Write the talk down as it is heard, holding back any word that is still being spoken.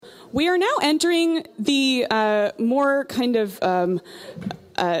We are now entering the more kind of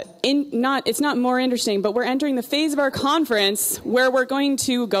it's not more interesting, but we're entering the phase of our conference where we're going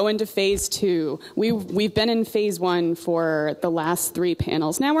to go into phase 2. We've been in phase 1 for the last 3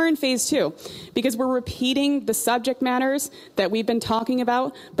 panels. Now we're in phase 2 because we're repeating the subject matters that we've been talking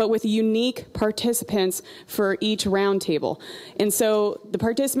about, but with unique participants for each roundtable. And so the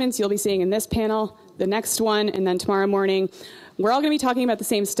participants you'll be seeing in this panel, the next one, and then tomorrow morning, we're all going to be talking about the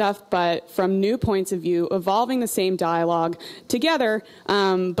same stuff, but from new points of view, evolving the same dialogue together,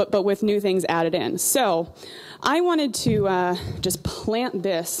 but with new things added in. So I wanted to just plant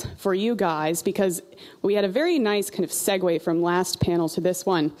this for you guys because we had a very nice kind of segue from last panel to this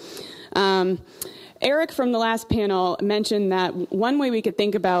one. Eric from the last panel mentioned that one way we could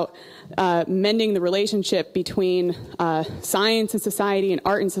think about mending the relationship between science and society and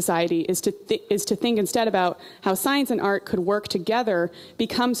art and society is to think instead about how science and art could work together,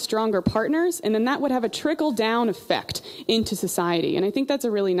 become stronger partners, and then that would have a trickle-down effect into society. And I think that's a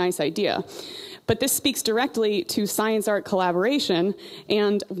really nice idea. But this speaks directly to science-art collaboration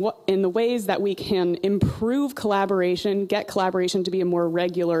and in the ways that we can improve collaboration, get collaboration to be a more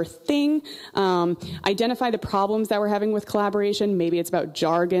regular thing, identify the problems that we're having with collaboration. Maybe it's about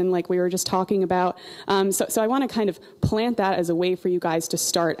jargon like we were just talking about. So I want to kind of plant that as a way for you guys to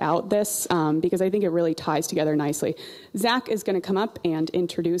start out this because I think it really ties together nicely. Zach is going to come up and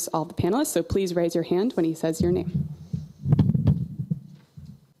introduce all the panelists, so please raise your hand when he says your name.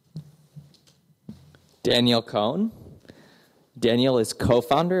 Daniel Cohn. Daniel is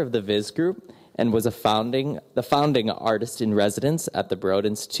co-founder of the Viz Group and was the founding artist in residence at the Broad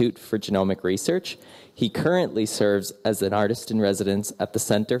Institute for Genomic Research. He currently serves as an artist in residence at the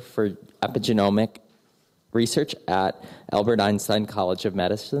Center for Epigenomic Research at Albert Einstein College of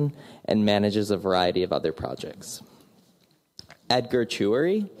Medicine and manages a variety of other projects. Edgar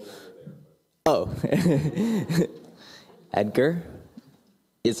Chewery. Edgar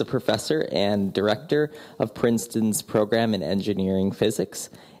is a professor and director of Princeton's program in engineering physics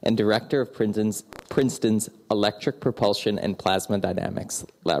and director of Princeton's Electric Propulsion and Plasma Dynamics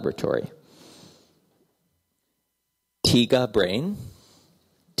Laboratory. Tiga Brain.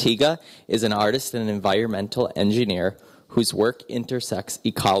 Tiga is an artist and environmental engineer whose work intersects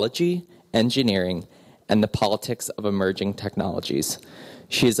ecology, engineering, and the politics of emerging technologies.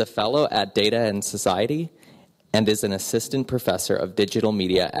 She is a fellow at Data and Society and is an assistant professor of digital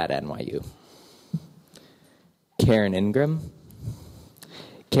media at NYU. Karen Ingram.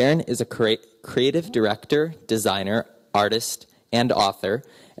 Karen is a creative director, designer, artist, and author,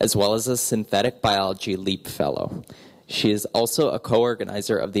 as well as a synthetic biology LEAP fellow. She is also a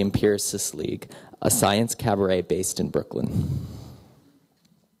co-organizer of the Empiricist League, a science cabaret based in Brooklyn.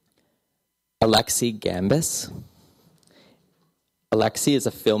 Alexi Gambis. Alexi is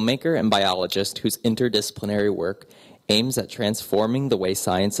a filmmaker and biologist whose interdisciplinary work aims at transforming the way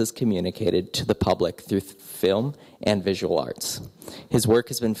science is communicated to the public through film and visual arts. His work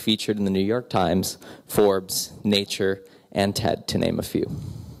has been featured in the New York Times, Forbes, Nature, and TED, to name a few.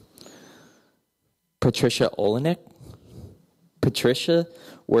 Patricia Olenek. Patricia's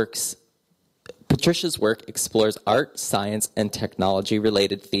work explores art, science, and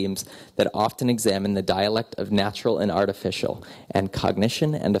technology-related themes that often examine the dialect of natural and artificial, and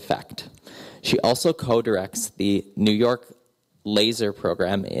cognition and effect. She also co-directs the New York Laser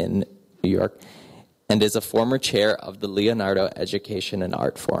Program in New York and is a former chair of the Leonardo Education and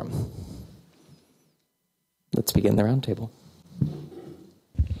Art Forum. Let's begin the roundtable.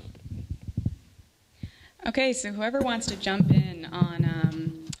 Okay, so whoever wants to jump in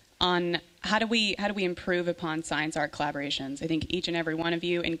on how do we improve upon science-art collaborations? I think each and every one of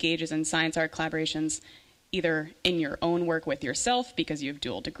you engages in science-art collaborations either in your own work with yourself because you have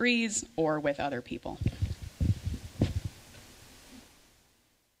dual degrees or with other people.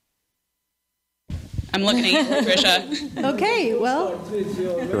 I'm looking at you, Patricia. Okay, well.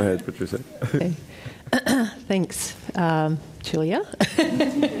 Go ahead, Patricia. Okay. Thanks, Julia.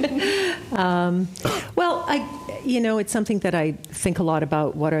 Well, it's something that I think a lot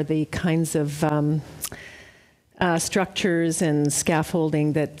about. What are the kinds of structures and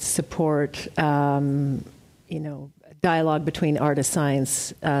scaffolding that support, dialogue between artists,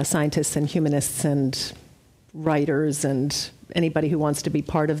 scientists, and humanists, and writers, and anybody who wants to be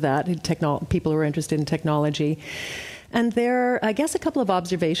part of that, people who are interested in technology. And there are, I guess, a couple of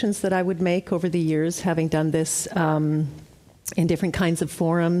observations that I would make over the years, having done this in different kinds of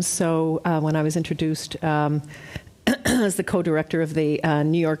forums. So when I was introduced as the co-director of the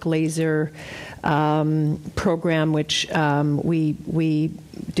New York Laser program, which we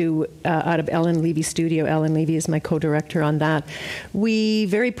do out of Ellen Levy Studio. Ellen Levy is my co-director on that. We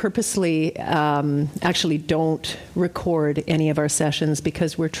very purposely actually don't record any of our sessions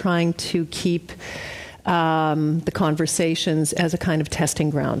because we're trying to keep the conversations as a kind of testing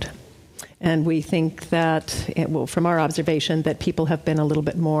ground. And we think that, well, from our observation, that people have been a little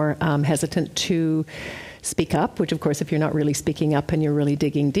bit more hesitant to speak up, which, of course, if you're not really speaking up and you're really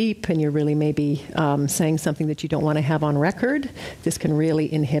digging deep and you're really maybe saying something that you don't want to have on record, this can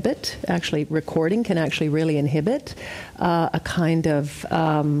really inhibit, actually, recording can actually really inhibit a kind of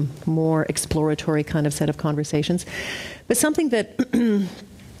more exploratory kind of set of conversations. But something that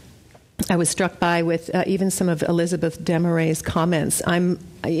I was struck by with even some of Elizabeth Demaray's comments. I'm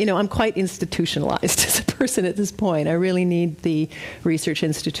quite institutionalized as a person at this point. I really need the research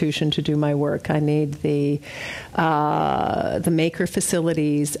institution to do my work. I need the maker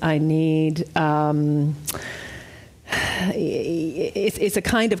facilities. I need. It's a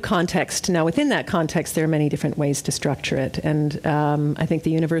kind of context. Now, within that context, there are many different ways to structure it. And I think the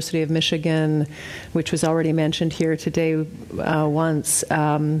University of Michigan, which was already mentioned here today once,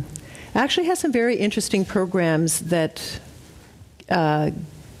 actually has some very interesting programs that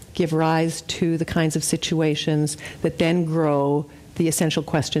give rise to the kinds of situations that then grow the essential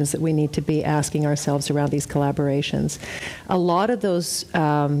questions that we need to be asking ourselves around these collaborations. A lot of those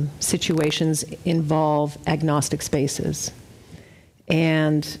situations involve agnostic spaces.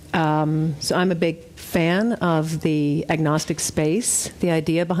 And so I'm a big fan of the agnostic space. The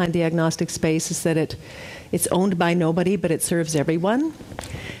idea behind the agnostic space is that it's owned by nobody, but it serves everyone.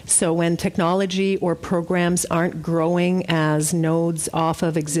 So when technology or programs aren't growing as nodes off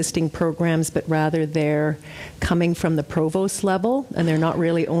of existing programs, but rather they're coming from the provost level, and they're not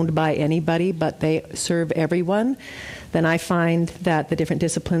really owned by anybody, but they serve everyone, then I find that the different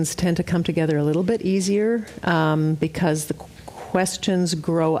disciplines tend to come together a little bit easier because the questions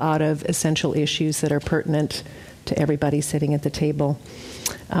grow out of essential issues that are pertinent to everybody sitting at the table.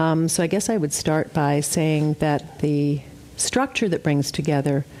 So I guess I would start by saying that the structure that brings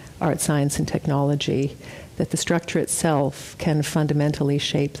together art, science, and technology, that the structure itself can fundamentally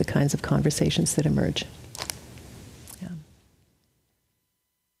shape the kinds of conversations that emerge. Yeah.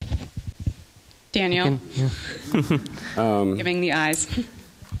 Daniel, giving the eyes.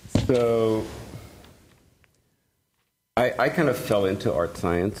 So I kind of fell into art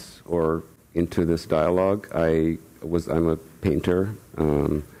science or into this dialogue. I'm a painter,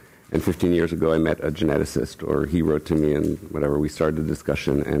 and 15 years ago I met a geneticist, or he wrote to me and whatever, we started a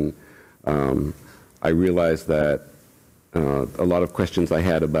discussion, and I realized that a lot of questions I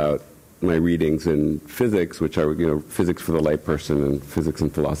had about my readings in physics, which are, physics for the layperson and physics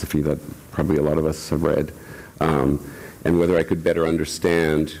and philosophy that probably a lot of us have read, and whether I could better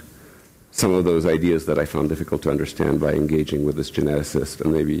understand some of those ideas that I found difficult to understand by engaging with this geneticist,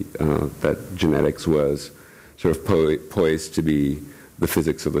 and maybe that genetics was sort of poised to be the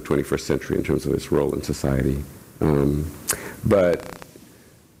physics of the 21st century in terms of its role in society. But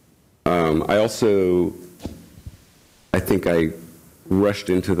I think I rushed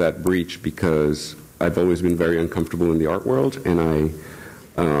into that breach because I've always been very uncomfortable in the art world, and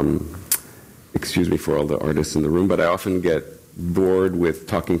excuse me for all the artists in the room, but I often get bored with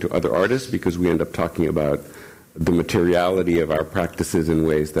talking to other artists because we end up talking about the materiality of our practices in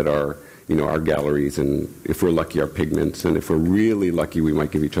ways that are, our galleries, and if we're lucky, our pigments, and if we're really lucky, we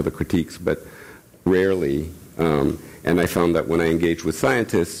might give each other critiques, but rarely. And I found that when I engaged with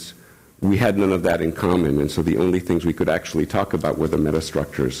scientists, we had none of that in common, and so the only things we could actually talk about were the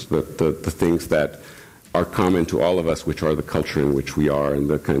metastructures, the things that are common to all of us, which are the culture in which we are and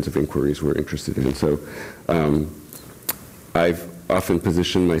the kinds of inquiries we're interested in. So I've often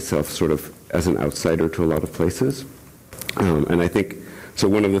positioned myself sort of as an outsider to a lot of places, and I think, so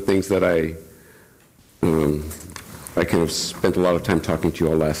one of the things that I kind of spent a lot of time talking to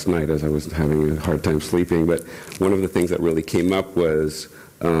you all last night as I was having a hard time sleeping, but one of the things that really came up was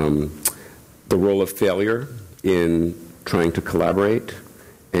the role of failure in trying to collaborate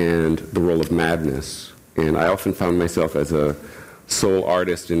and the role of madness. And I often found myself as a sole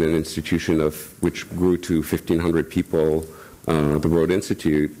artist in an institution which grew to 1,500 people, the Broad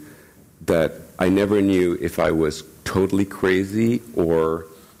Institute, that I never knew if I was totally crazy or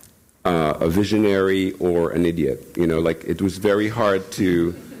a visionary or an idiot. It was very hard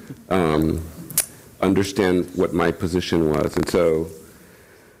to understand what my position was. And so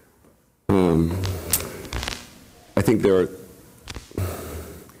I think there's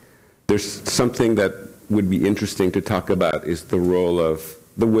something that would be interesting to talk about, is the role of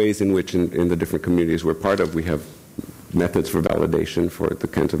the ways in which in the different communities we're part of, we have methods for validation for the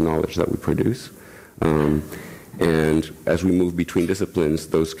kinds of knowledge that we produce. And as we move between disciplines,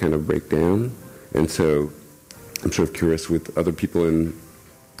 those kind of break down. And so I'm sort of curious with other people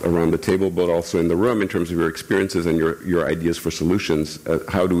around the table, but also in the room, in terms of your experiences and your ideas for solutions,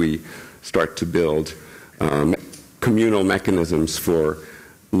 how do we start to build communal mechanisms for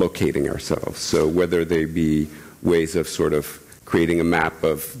locating ourselves? So whether they be ways of sort of creating a map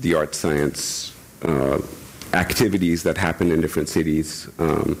of the art science activities that happen in different cities,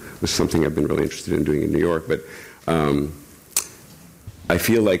 which is something I've been really interested in doing in New York. But I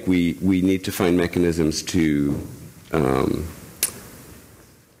feel like we need to find mechanisms to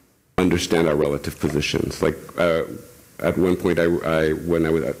understand our relative positions. Like at one point, when I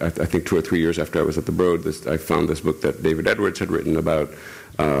was, I think 2 or 3 years after I was at the Broad, I found this book that David Edwards had written about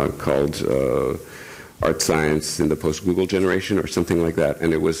called Art Science in the Post-Google Generation or something like that.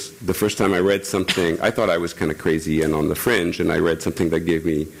 And it was the first time I read something, I thought I was kind of crazy and on the fringe, and I read something that gave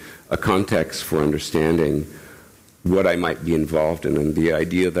me a context for understanding what I might be involved in, and the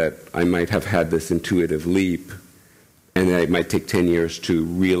idea that I might have had this intuitive leap and that it might take 10 years to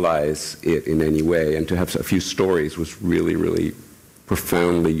realize it in any way, and to have a few stories was really, really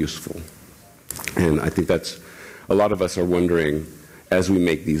profoundly useful. And I think that's, a lot of us are wondering, as we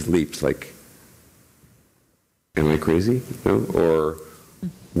make these leaps, like, am I crazy? Or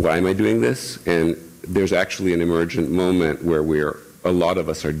why am I doing this? And there's actually an emergent moment where a lot of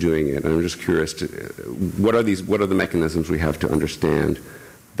us are doing it. And I'm just curious, what are the mechanisms we have to understand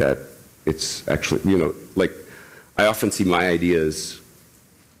that it's actually, like, I often see my ideas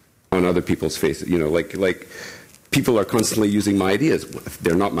on other people's faces, like people are constantly using my ideas.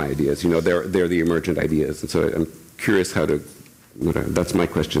 They're not my ideas, they're the emergent ideas. And so I'm curious how to, that's my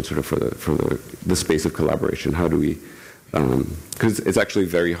question sort of for the space of collaboration. How do we, because it's actually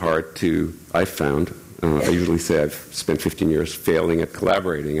very hard to, I've found, I usually say I've spent 15 years failing at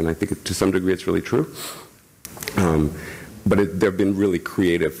collaborating, and I think to some degree it's really true. But there have been really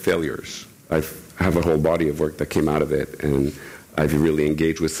creative failures. I have a whole body of work that came out of it, and I've really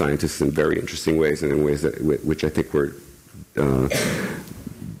engaged with scientists in very interesting ways, and in ways which I think were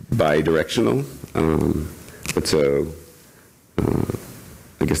bi-directional. But so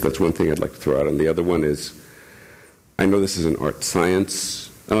I guess that's one thing I'd like to throw out. And the other one is, I know this is an art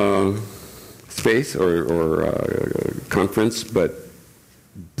science space or conference, but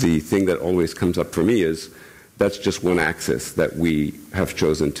the thing that always comes up for me is that's just one axis that we have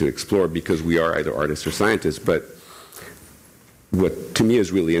chosen to explore because we are either artists or scientists. But what to me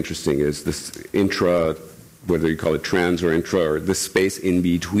is really interesting is this whether you call it trans or intra, or this space in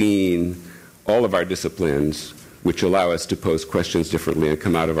between all of our disciplines, which allow us to pose questions differently and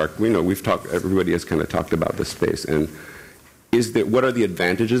come out of our, everybody has kind of talked about this space. And what are the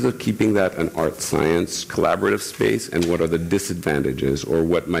advantages of keeping that an art science collaborative space, and what are the disadvantages, or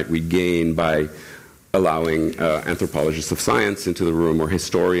what might we gain by allowing anthropologists of science into the room, or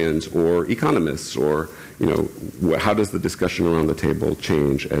historians, or economists, or, how does the discussion around the table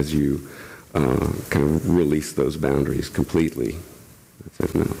change as you kind of release those boundaries completely?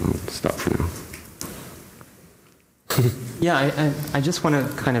 No, I'll stop for now. Yeah, I just want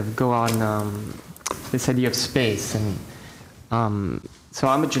to kind of go on this idea of space. And so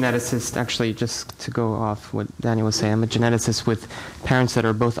I'm a geneticist, actually, just to go off what Daniel was saying. I'm a geneticist with parents that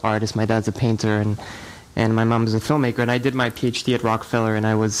are both artists. My dad's a painter, and my mom is a filmmaker. And I did my PhD at Rockefeller, and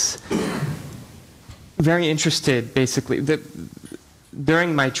I was very interested, basically.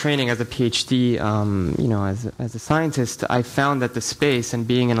 During my training as a PhD, as a scientist, I found that the space and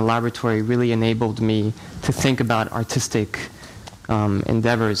being in a laboratory really enabled me to think about artistic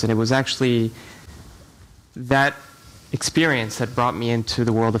endeavors. And it was actually that experience that brought me into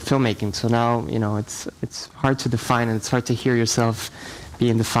the world of filmmaking. So now, it's hard to define, and it's hard to hear yourself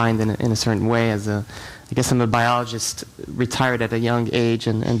being defined in a certain way. I guess I'm a biologist, retired at a young age,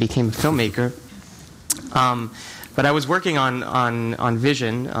 and became a filmmaker. But I was working on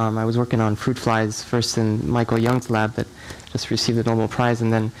vision. I was working on fruit flies, first in Michael Young's lab that just received the Nobel Prize,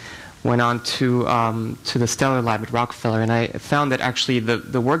 and then went on to the Stellar Lab at Rockefeller. And I found that actually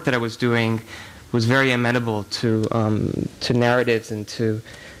the work that I was doing was very amenable to narratives and to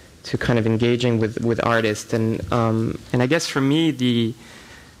kind of engaging with artists. And I guess for me,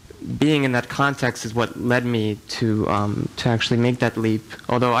 being in that context is what led me to actually make that leap.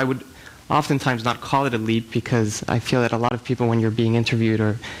 Although I would oftentimes not call it a leap, because I feel that a lot of people, when you're being interviewed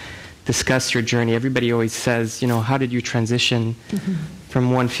or discuss your journey, everybody always says, how did you transition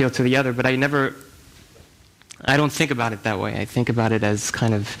from one field to the other? But I don't think about it that way. I think about it as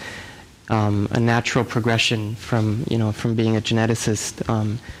kind of a natural progression from being a geneticist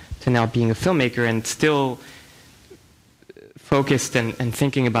to now being a filmmaker, and still focused and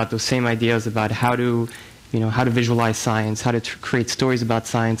thinking about those same ideas about how to, how to visualize science, how to create stories about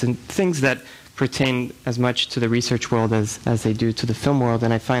science, and things that pertain as much to the research world as they do to the film world.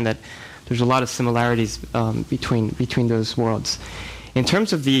 And I find that there's a lot of similarities between those worlds. In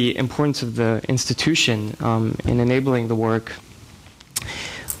terms of the importance of the institution in enabling the work,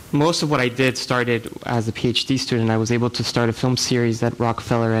 most of what I did started as a PhD student. I was able to start a film series at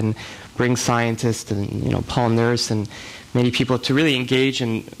Rockefeller and bring scientists and Paul Nurse and many people to really engage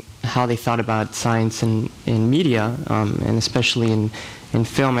in how they thought about science in media, and especially in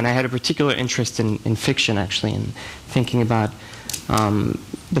film. And I had a particular interest in fiction, actually, in thinking about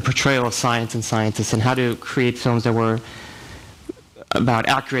the portrayal of science and scientists and how to create films that were about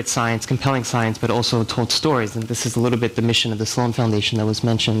accurate science, compelling science, but also told stories. And this is a little bit the mission of the Sloan Foundation that was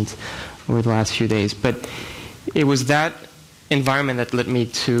mentioned over the last few days. But it was that environment that led me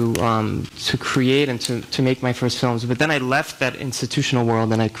to create and to make my first films. But then I left that institutional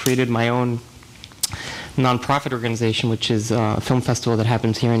world and I created my own nonprofit organization, which is a film festival that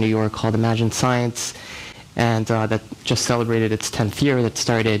happens here in New York called Imagine Science, and that just celebrated its 10th year. That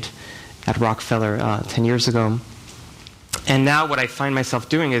started at Rockefeller 10 years ago. And now what I find myself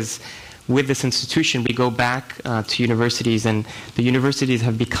doing is, with this institution, we go back to universities, and the universities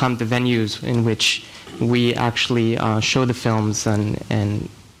have become the venues in which we actually show the films. And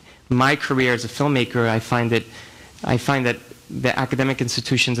my career as a filmmaker, I find that the academic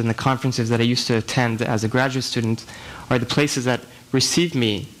institutions and the conferences that I used to attend as a graduate student are the places that received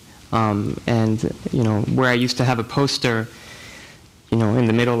me, and where I used to have a poster in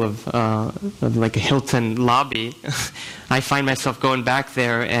the middle of like a Hilton lobby. I find myself going back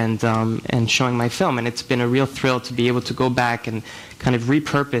there and showing my film, and it's been a real thrill to be able to go back and kind of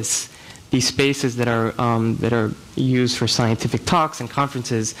repurpose these spaces that are used for scientific talks and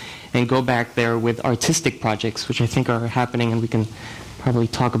conferences, and go back there with artistic projects, which I think are happening, and we can probably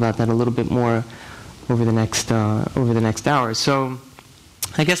talk about that a little bit more over the next hour. So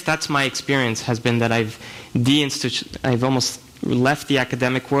I guess that's my experience, has been that I've almost left the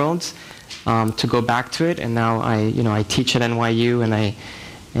academic world to go back to it, and now I teach at NYU,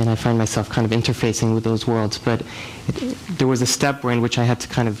 and I find myself kind of interfacing with those worlds. But there was a step in which I had to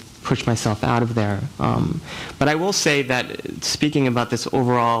kind of push myself out of there. But I will say that, speaking about this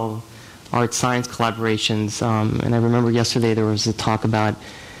overall art-science collaborations, and I remember yesterday there was a talk about,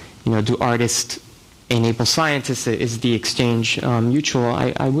 do artists enable scientists? Is the exchange mutual?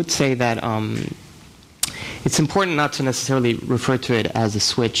 I would say that it's important not to necessarily refer to it as a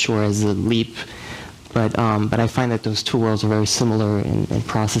switch or as a leap, but I find that those two worlds are very similar in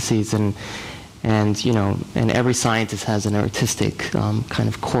processes, and every scientist has an artistic kind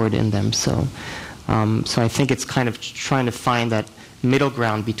of chord in them. So I think it's kind of trying to find that middle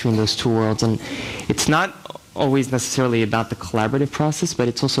ground between those two worlds, and it's not always necessarily about the collaborative process, but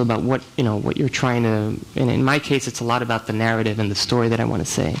it's also about what you're trying to. And in my case, it's a lot about the narrative and the story that I want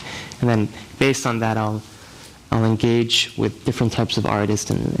to say, and then based on that, I'll engage with different types of artists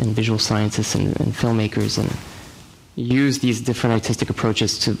and visual scientists and filmmakers, and use these different artistic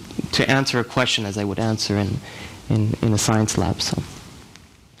approaches to answer a question as I would answer in a science lab. So,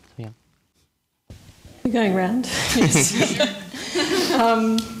 yeah. We're going round. Yes.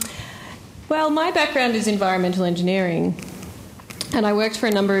 Well, my background is environmental engineering, and I worked for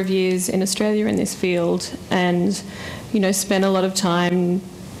a number of years in Australia in this field, and spent a lot of time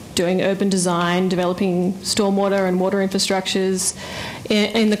doing urban design, developing stormwater and water infrastructures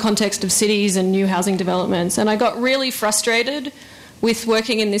in the context of cities and new housing developments. And I got really frustrated with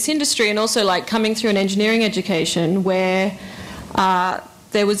working in this industry, and also coming through an engineering education where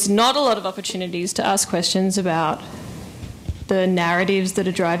there was not a lot of opportunities to ask questions about the narratives that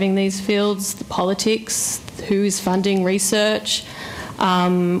are driving these fields, the politics, who is funding research,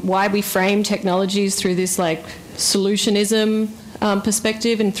 why we frame technologies through this solutionism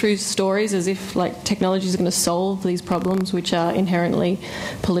perspective and through stories, as if technology is going to solve these problems which are inherently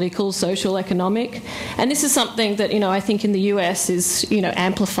political, social, economic. And this is something that I think in the US is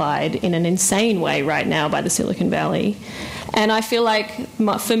amplified in an insane way right now by the Silicon Valley. And I feel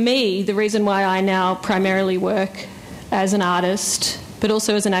for me, the reason why I now primarily work as an artist but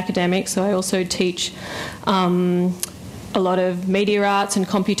also as an academic, so I also teach a lot of media arts and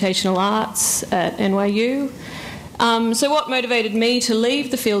computational arts at NYU. So what motivated me to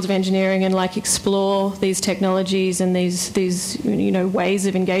leave the field of engineering and explore these technologies and these ways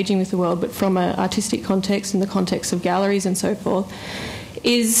of engaging with the world, but from an artistic context, in the context of galleries and so forth,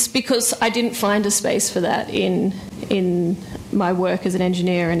 is because I didn't find a space for that in my work as an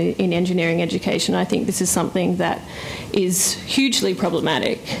engineer and in engineering education. I think this is something that is hugely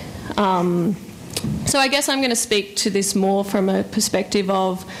problematic. So I guess I'm going to speak to this more from a perspective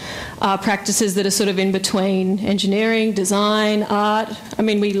of practices that are sort of in between engineering, design, art. I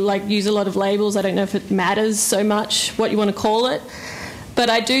mean, we use a lot of labels. I don't know if it matters so much what you want to call it. But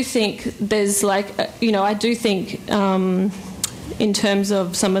I do think there's in terms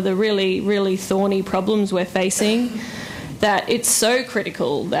of some of the really, really thorny problems we're facing, that it's so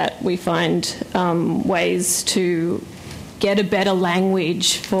critical that we find ways to get a better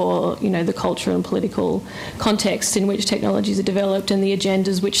language for, the cultural and political context in which technologies are developed and the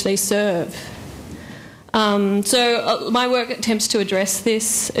agendas which they serve. So my work attempts to address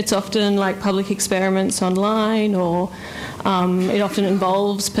this. It's often like public experiments online, or it often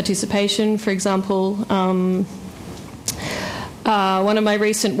involves participation. For example, one of my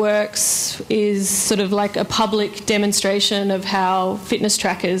recent works is sort of like a public demonstration of how fitness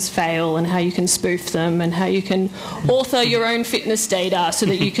trackers fail and how you can spoof them and how you can author your own fitness data so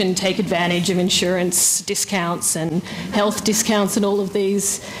that you can take advantage of insurance discounts and health discounts and all of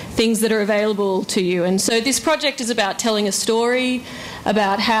these things that are available to you. And so this project is about telling a story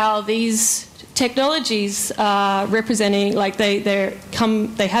about how these technologies are representing, like they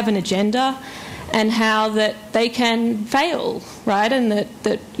have an agenda, and how that they can fail, right? And that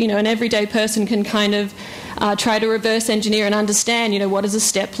an everyday person can kind of try to reverse engineer and understand, what does a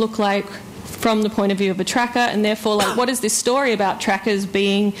step look like from the point of view of a tracker, and therefore, like, what is this story about trackers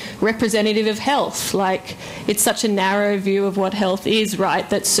being representative of health? Like, it's such a narrow view of what health is, right,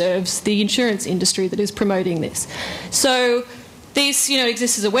 that serves the insurance industry that is promoting this. So this,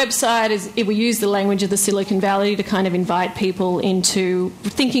 exists as a website. We use the language of the Silicon Valley to kind of invite people into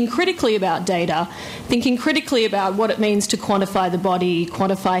thinking critically about data, thinking critically about what it means to quantify the body,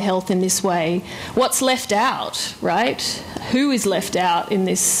 quantify health in this way. What's left out, right? Who is left out in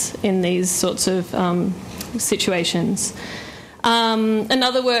these sorts of situations?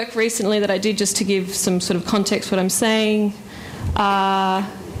 Another work recently that I did, just to give some sort of context for what I'm saying,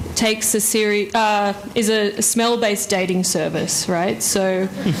 takes a series is a smell-based dating service, right? So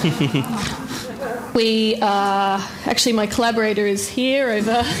we actually, my collaborator is here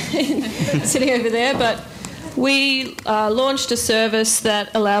sitting over there, but we launched a service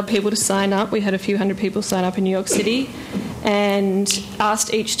that allowed people to sign up. We had a few hundred people sign up in New York City and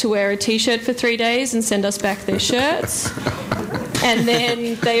asked each to wear a T-shirt for 3 days and send us back their shirts. And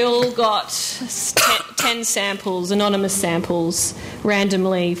then they all got 10 samples, anonymous samples,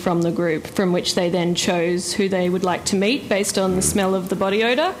 randomly from the group, from which they then chose who they would like to meet based on the smell of the body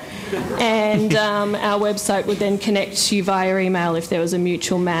odour. And our website would then connect you via email if there was a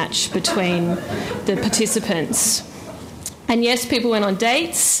mutual match between the participants. And yes, people went on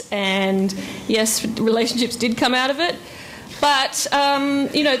dates, and yes, relationships did come out of it. But,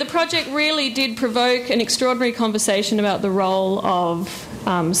 the project really did provoke an extraordinary conversation about the role of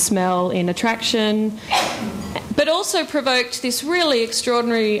smell in attraction, but also provoked this really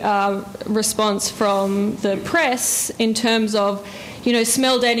extraordinary response from the press in terms of,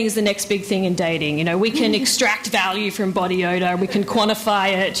 smell dating is the next big thing in dating. We can extract value from body odour, we can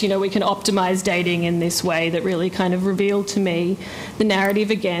quantify it, we can optimise dating in this way. That really kind of revealed to me the narrative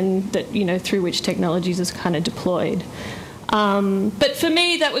again that, through which technologies is kind of deployed. But for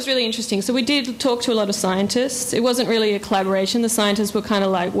me, that was really interesting. So we did talk to a lot of scientists. It wasn't really a collaboration. The scientists were kind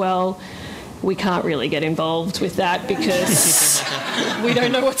of like, well, we can't really get involved with that because we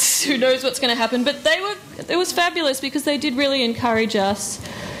don't know who knows what's going to happen. But it was fabulous because they did really encourage us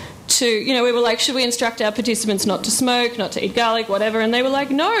to, we were like, should we instruct our participants not to smoke, not to eat garlic, whatever? And they were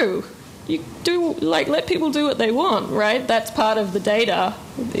like, no, you do, let people do what they want, right? That's part of the data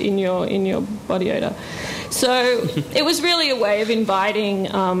in your body odour. So it was really a way of inviting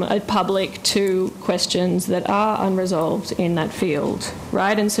a public to questions that are unresolved in that field,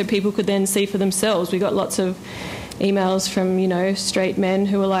 right? And so people could then see for themselves. We got lots of emails from, straight men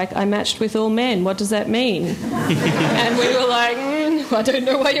who were like, I matched with all men. What does that mean? And we were like, I don't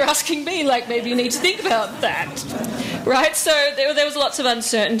know why you're asking me. Like, maybe you need to think about that, right? So there was lots of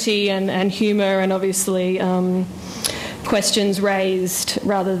uncertainty and humour and obviously questions raised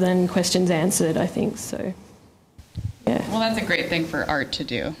rather than questions answered, I think. So, yeah. Well, that's a great thing for art to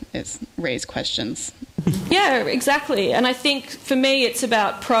do, is raise questions. Yeah, exactly. And I think for me it's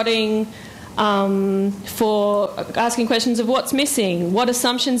about prodding for asking questions of what's missing, what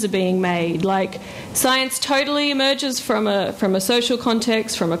assumptions are being made. Like, science totally emerges from a social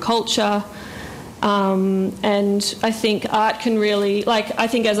context, from a culture. And I think art can really, I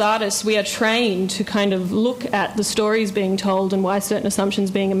think as artists we are trained to kind of look at the stories being told and why certain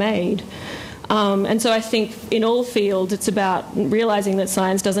assumptions being made. And so I think in all fields it's about realising that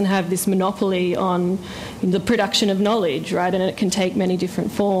science doesn't have this monopoly on the production of knowledge, right? And it can take many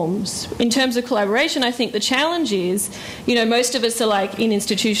different forms. In terms of collaboration, I think the challenge is, most of us are like in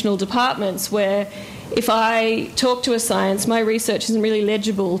institutional departments where if I talk to a science, my research isn't really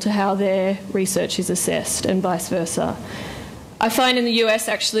legible to how their research is assessed, and vice versa. I find in the US,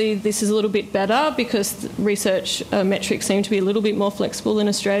 actually, this is a little bit better because research metrics seem to be a little bit more flexible than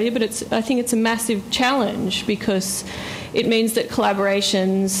Australia, but I think it's a massive challenge because it means that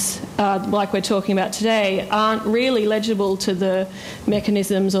collaborations, like we're talking about today, aren't really legible to the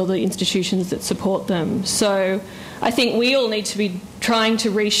mechanisms or the institutions that support them. So I think we all need to be trying to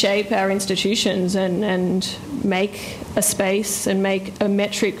reshape our institutions and make a space and make a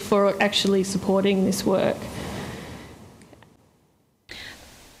metric for actually supporting this work.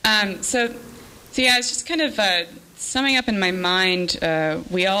 So yeah, it's just kind of summing up in my mind,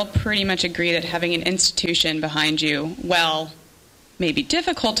 we all pretty much agree that having an institution behind you, well, may be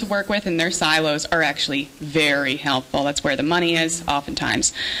difficult to work with, and their silos are actually very helpful. That's where the money is,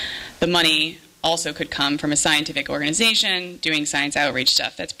 oftentimes. The money also could come from a scientific organization doing science outreach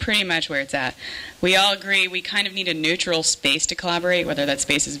stuff. That's pretty much where it's at. We all agree we kind of need a neutral space to collaborate, whether that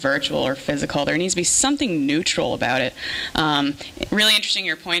space is virtual or physical. There needs to be something neutral about it. Really interesting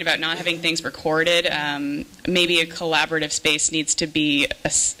your point about not having things recorded. Maybe a collaborative space needs to be a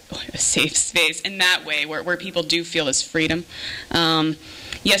safe space in that way where people do feel this freedom.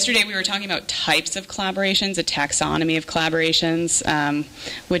 Yesterday we were talking about types of collaborations, a taxonomy of collaborations,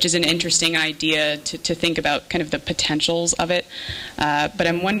 which is an interesting idea to think about kind of the potentials of it. But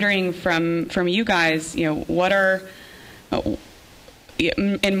I'm wondering from you guys, what are,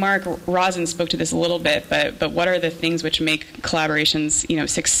 and Mark Rosin spoke to this a little bit, but what are the things which make collaborations,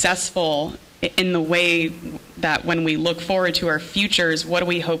 successful in the way that when we look forward to our futures, what do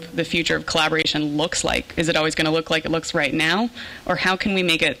we hope the future of collaboration looks like? Is it always going to look like it looks right now? Or how can we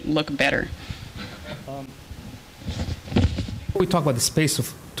make it look better? We talk about the space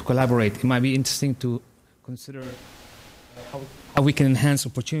to collaborate. It might be interesting to consider how we can enhance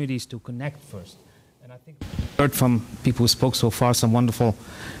opportunities to connect first. And I think we've heard from people who spoke so far some wonderful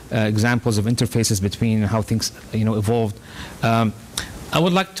examples of interfaces between how things evolved. I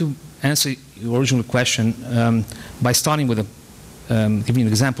would like to answer your original question by starting with giving you an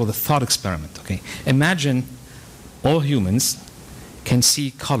example of the thought experiment. Okay, imagine all humans can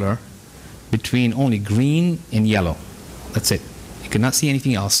see color between only green and yellow. That's it. You cannot see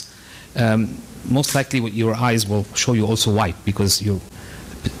anything else. Most likely, your eyes will show you also white because your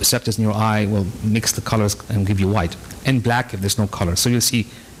receptors in your eye will mix the colors and give you white, and black if there's no color. So you'll see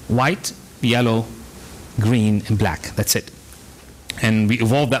white, yellow, green, and black. That's it. And we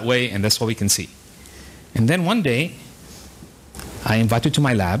evolved that way, and that's what we can see. And then one day, I invite you to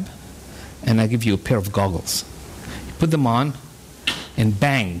my lab, and I give you a pair of goggles. You put them on, and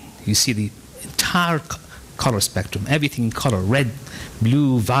bang, you see the entire color spectrum, everything in color, red,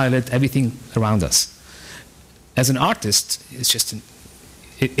 blue, violet, everything around us. As an artist, it's just,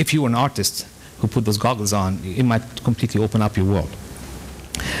 if you were an artist who put those goggles on, it might completely open up your world.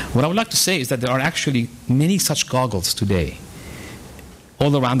 What I would like to say is that there are actually many such goggles today,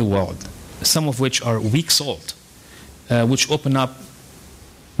 all around the world, some of which are weeks old, which open up,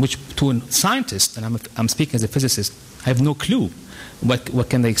 which to a scientist, and I'm speaking as a physicist, I have no clue what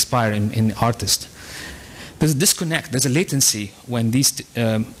can they inspire in artists. There's a disconnect, there's a latency when these,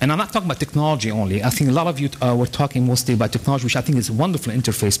 and I'm not talking about technology only. I think a lot of you were talking mostly about technology, which I think is a wonderful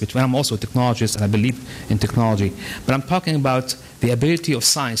interface between, I'm also a technologist and I believe in technology, but I'm talking about the ability of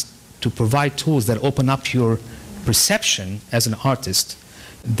science to provide tools that open up your perception as an artist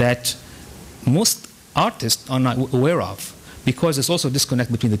that most artists are not aware of, because there's also a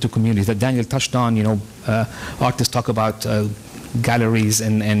disconnect between the two communities that Daniel touched on. Artists talk about galleries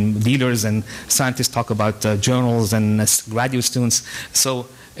and dealers, and scientists talk about journals and graduate students. So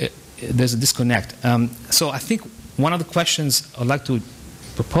there's a disconnect. So I think one of the questions I'd like to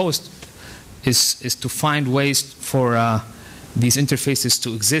propose is to find ways for these interfaces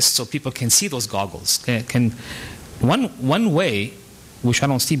to exist so people can see those goggles. One way, which I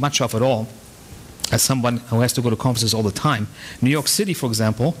don't see much of at all, as someone who has to go to conferences all the time. New York City, for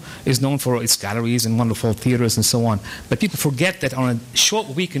example, is known for its galleries and wonderful theaters and so on. But people forget that on a short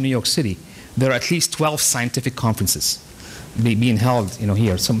week in New York City, there are at least 12 scientific conferences being held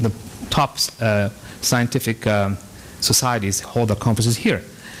here. Some of the top scientific societies hold their conferences here.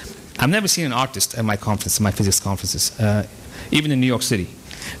 I've never seen an artist at my conference, my physics conferences, even in New York City.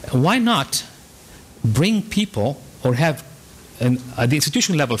 Why not bring people or have the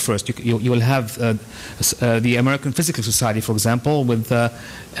institutional level first. You will have the American Physical Society, for example, with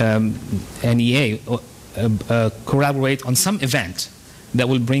NEA collaborate on some event that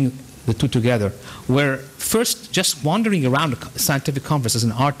will bring the two together, where first just wandering around a scientific conference as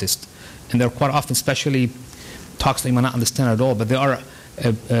an artist, and there are quite often especially talks that you might not understand at all, but there are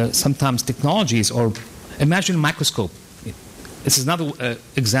sometimes technologies, or imagine a microscope. This is another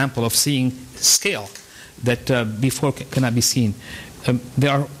example of seeing scale that before cannot be seen.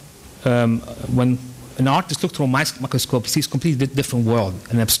 There are, when an artist looks through a microscope, he sees a completely different world,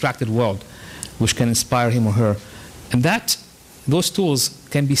 an abstracted world, which can inspire him or her. And those tools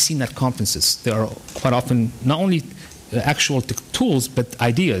can be seen at conferences. There are quite often not only actual tools, but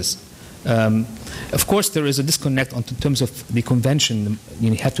ideas. Of course, there is a disconnect in terms of the convention.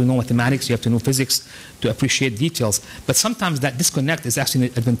 You have to know mathematics, you have to know physics to appreciate details. But sometimes that disconnect is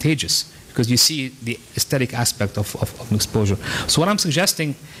actually advantageous because you see the aesthetic aspect of an exposure. So what I'm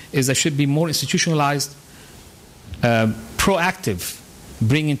suggesting is there should be more institutionalized, proactive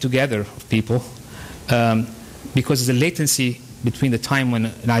bringing together of people because there's a latency between the time when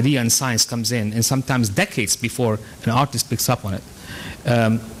an idea in science comes in and sometimes decades before an artist picks up on it.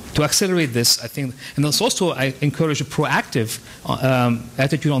 To accelerate this, I think, and also I encourage a proactive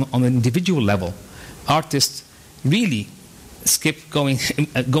attitude on an individual level. Artists really skip going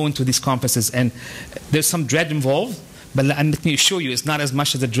to these conferences, and there's some dread involved, but let me assure you, it's not as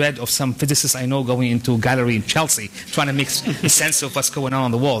much as the dread of some physicists I know going into a gallery in Chelsea, trying to make sense of what's going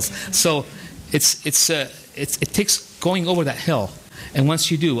on the walls. So it takes going over that hill, and once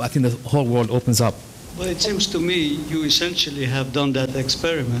you do, I think the whole world opens up. Well, it seems to me you essentially have done that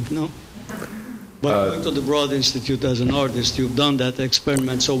experiment, no? By going to the Broad Institute as an artist, you've done that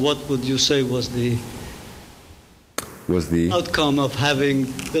experiment. So what would you say was the outcome of having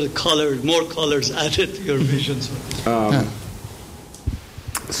more colors added to your visions?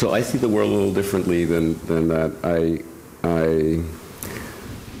 So I see the world a little differently than that.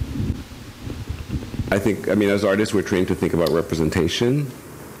 I think, I mean, as artists, we're trained to think about representation,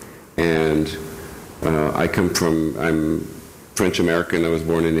 and I'm French-American. I was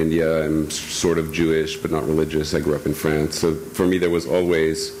born in India. I'm sort of Jewish, but not religious. I grew up in France. So for me, there was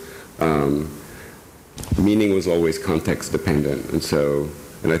always, meaning was always context-dependent.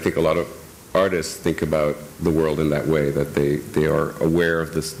 And I think a lot of artists think about the world in that way, that they are aware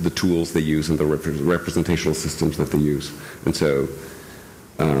of the tools they use and the representational systems that they use. And so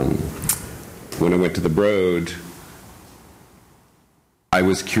when I went to the Broad, I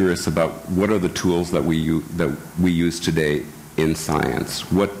was curious about what are the tools that we use today in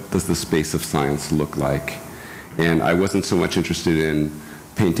science. What does the space of science look like? And I wasn't so much interested in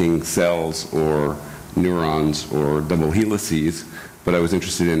painting cells or neurons or double helices, but I was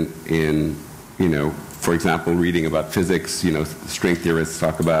interested in for example, reading about physics. String theorists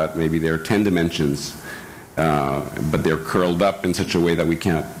talk about maybe there are 10 dimensions, but they're curled up in such a way that we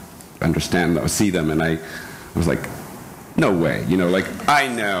can't understand or see them. And I was like, no way. I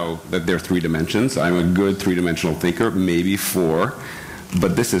know that there are 3 dimensions. I'm a good 3-dimensional thinker, maybe 4,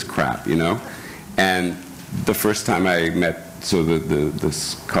 but this is crap, And the first time I met,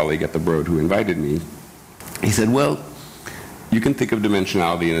 this colleague at the Broad who invited me, he said, well, you can think of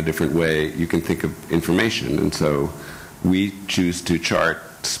dimensionality in a different way. You can think of information. And so we choose to chart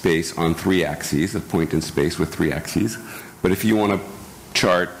space on 3 axes, a point in space with 3 axes. But if you want to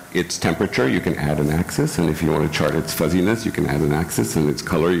chart its temperature, you can add an axis, and if you want to chart its fuzziness, you can add an axis, and its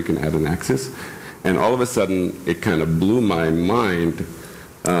color, you can add an axis. And all of a sudden, it kind of blew my mind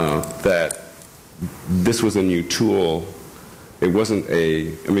that this was a new tool. It wasn't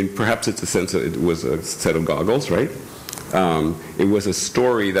perhaps it's a sense of, it was a set of goggles, right? It was a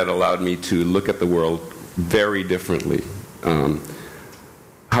story that allowed me to look at the world very differently.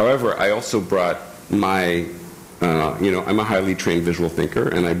 However, I also brought my I'm a highly trained visual thinker,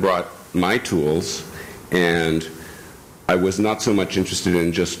 and I brought my tools, and I was not so much interested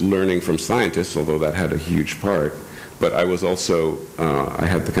in just learning from scientists, although that had a huge part, but I was also, I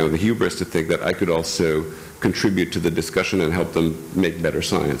had the hubris to think that I could also contribute to the discussion and help them make better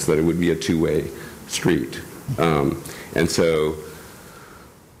science, that it would be a two-way street. And so,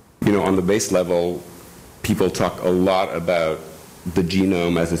 on the base level, people talk a lot about the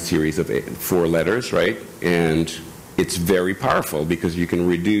genome as a series of 4 letters, right? And it's very powerful because you can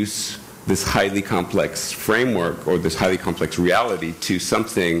reduce this highly complex framework or this highly complex reality to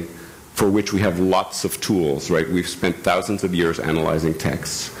something for which we have lots of tools, right? We've spent thousands of years analyzing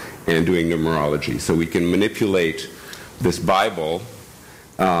texts and doing numerology. So we can manipulate this Bible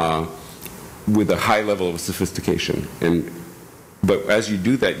with a high level of sophistication. But as you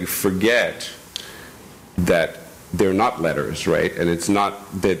do that, you forget that they're not letters, right? And it's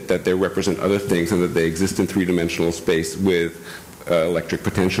not that they represent other things and that they exist in three-dimensional space with electric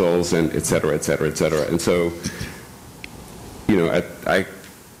potentials and et cetera, et cetera, et cetera. And so, you know, I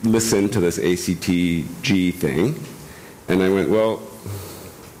listened to this ACTG thing, and I went, well,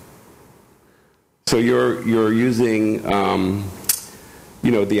 so you're using,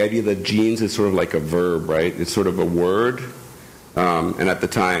 you know, the idea that genes is sort of like a verb, right? It's sort of a word. And at the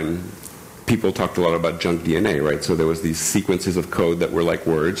time, people talked a lot about junk DNA, right? So there was these sequences of code that were like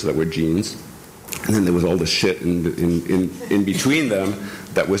words, that were genes. And then there was all the shit in between them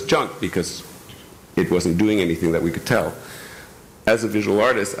that was junk because it wasn't doing anything that we could tell. As a visual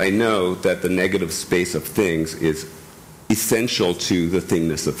artist, I know that the negative space of things is essential to the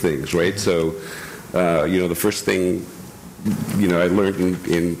thingness of things, right? So, you know, the first thing, you know, I learned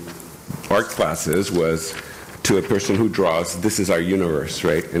in art classes was, to a person who draws, this is our universe,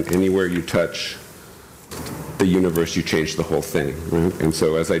 right? And anywhere you touch the universe, you change the whole thing, right? And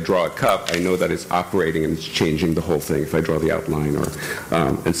so as I draw a cup, I know that it's operating and it's changing the whole thing if I draw the outline.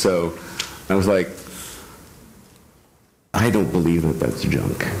 And so I was like, I don't believe that that's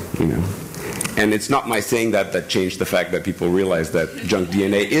junk, you know? And it's not my saying that changed the fact that people realize that junk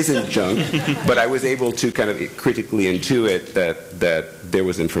DNA isn't junk, but I was able to kind of critically intuit that there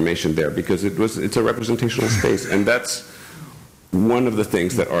was information there because it's a representational space, and that's one of the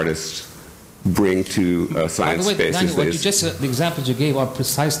things that artists bring to science space. Daniel, what you just the examples you gave are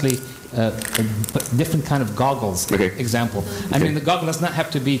precisely different kind of goggles example. I mean, the goggle does not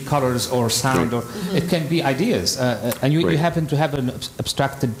have to be colors or sound, or it can be ideas, and you happen to have an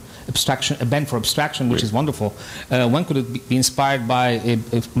a bent for abstraction, which is wonderful. When could it be inspired by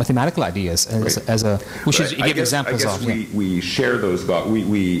mathematical ideas? Which is you give examples of. We share those goggles.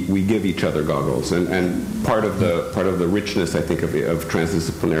 We give each other goggles, and part of the richness, I think, of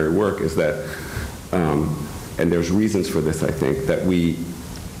transdisciplinary work is that, and there's reasons for this. I think that we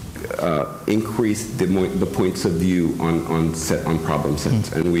increase the points of view on problem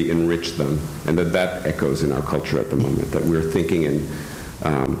sets, and we enrich them, and that echoes in our culture at the moment. That we're thinking in.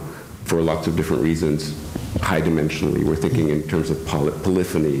 For lots of different reasons, high dimensionally. We're thinking in terms of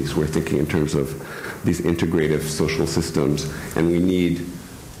polyphonies. We're thinking in terms of these integrative social systems, and we need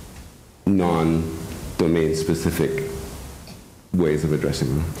non-domain specific ways of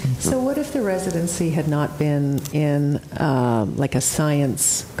addressing them. So what if the residency had not been in like a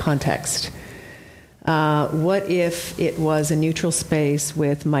science context? What if it was a neutral space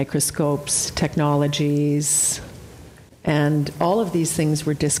with microscopes, technologies, and all of these things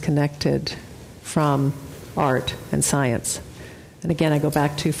were disconnected from art and science? And again, I go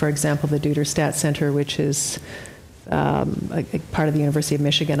back to, for example, the Duderstadt Center, which is a part of the University of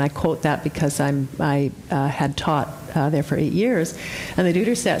Michigan. I quote that because I had taught there for 8 years. And the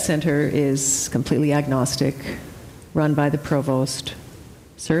Duderstadt Center is completely agnostic, run by the provost,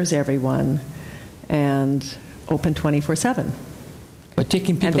 serves everyone, and open 24/7. But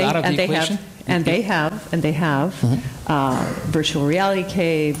taking people out of the equation? And they have virtual reality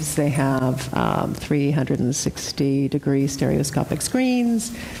caves. They have 360-degree stereoscopic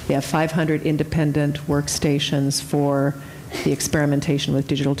screens. They have 500 independent workstations for the experimentation with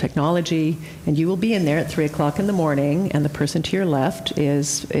digital technology. And you will be in there at 3 o'clock in the morning, and the person to your left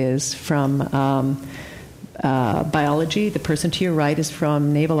is from biology. The person to your right is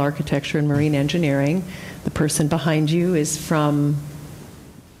from naval architecture and marine engineering. The person behind you is from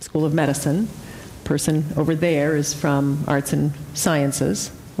School of Medicine. Person over there is from Arts and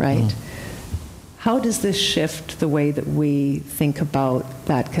Sciences, right? How does this shift the way that we think about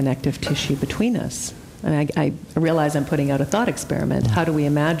that connective tissue between us? And I realize I'm putting out a thought experiment. How do we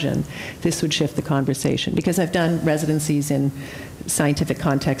imagine this would shift the conversation? Because I've done residencies in scientific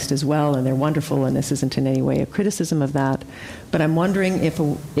context as well, and they're wonderful, and this isn't in any way a criticism of that. But I'm wondering if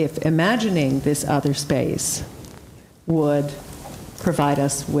imagining this other space would provide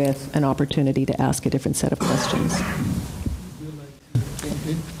us with an opportunity to ask a different set of questions.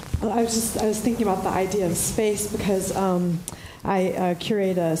 Well, I was thinking about the idea of space because I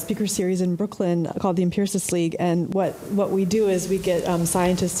curate a speaker series in Brooklyn called the Empiricists League, and what we do is we get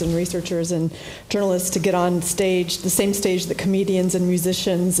scientists and researchers and journalists to get on stage, the same stage that comedians and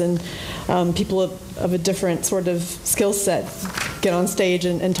musicians and people of a different sort of skill set get on stage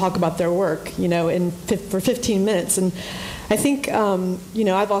and talk about their work, you know, for 15 minutes. And I think, you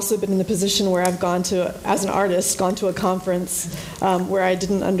know, I've also been in the position where I've as an artist, gone to a conference where I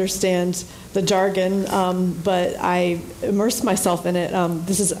didn't understand the jargon, but I immersed myself in it.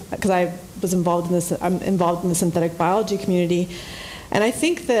 This is because I'm involved in the synthetic biology community. And I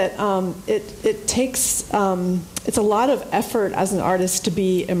think that it takes, it's a lot of effort as an artist to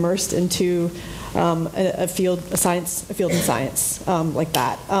be immersed into a field in science like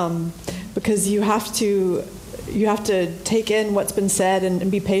that, because you have to take in what's been said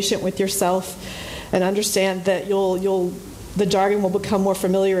and be patient with yourself, and understand that the jargon will become more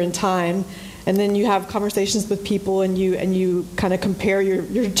familiar in time. And then you have conversations with people, and you kind of compare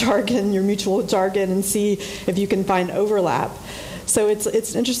your jargon, your mutual jargon, and see if you can find overlap. So it's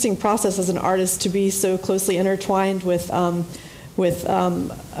an interesting process as an artist to be so closely intertwined with a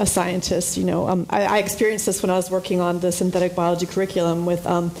scientist. I experienced this when I was working on the synthetic biology curriculum with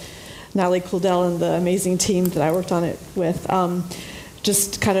Natalie Kuldell and the amazing team that I worked on it with.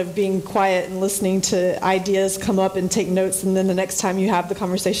 Just kind of being quiet and listening to ideas come up and take notes, and then the next time you have the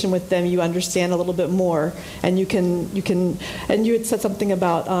conversation with them, you understand a little bit more, and you can. And you had said something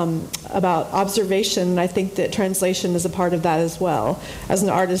about observation, and I think that translation is a part of that as well. As an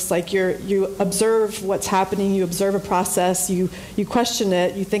artist, like you observe what's happening, you observe a process, you question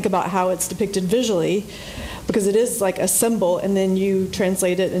it, you think about how it's depicted visually, because it is like a symbol, and then you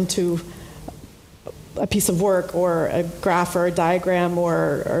translate it into a piece of work or a graph or a diagram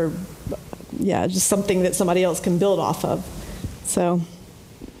or just something that somebody else can build off of. So,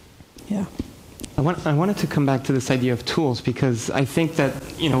 yeah. I wanted to come back to this idea of tools, because I think that,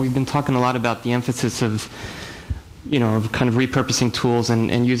 we've been talking a lot about the emphasis of kind of repurposing tools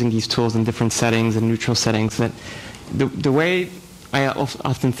and using these tools in different settings and neutral settings. That the way I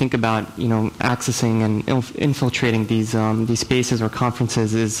often think about, accessing and infiltrating these spaces or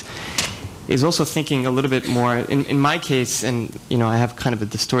conferences is also thinking a little bit more, in my case, and I have kind of a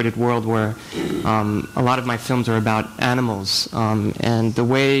distorted world where a lot of my films are about animals, and the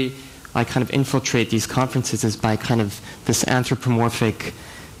way I kind of infiltrate these conferences is by kind of this anthropomorphic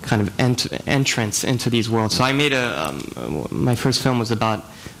kind of entrance into these worlds. So I made my first film was about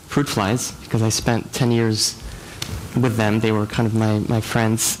fruit flies, because I spent 10 years with them. They were kind of my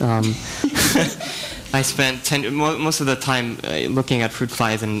friends. I spent most of the time looking at fruit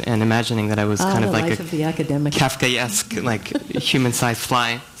flies and imagining that I was kind of like a Kafkaesque, like human-sized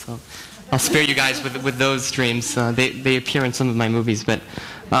fly. So I'll spare you guys with those dreams. They appear in some of my movies, but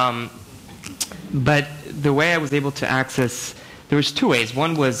the way I was able to access, there was two ways.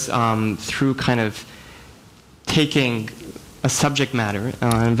 One was through kind of taking a subject matter.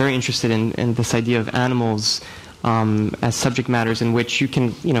 I'm very interested in this idea of animals as subject matters, in which you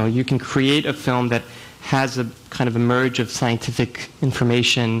can create a film that has a kind of a merge of scientific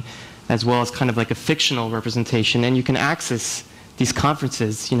information as well as kind of like a fictional representation, and you can access these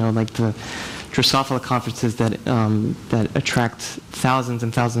conferences, like the Drosophila conferences that attract thousands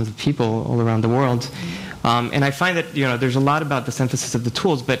and thousands of people all around the world. And I find that there's a lot about this emphasis of the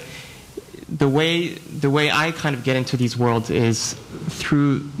tools, but the way I kind of get into these worlds is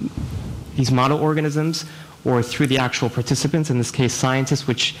through these model organisms, or through the actual participants, in this case scientists,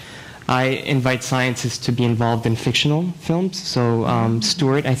 which I invite scientists to be involved in fictional films. So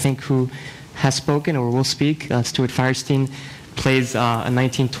Stuart, I think, who has spoken or will speak, Stuart Firestein, plays a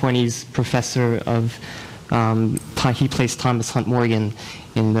 1920s professor of, he plays Thomas Hunt Morgan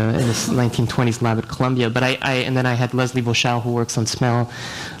in this 1920s lab at Columbia. But and then I had Leslie Vauchal, who works on smell,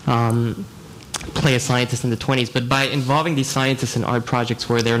 play a scientist in the 20s. But by involving these scientists in art projects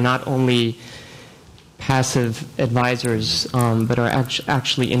where they're not only passive advisors, but are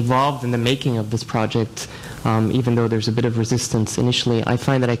actually involved in the making of this project, even though there's a bit of resistance initially, I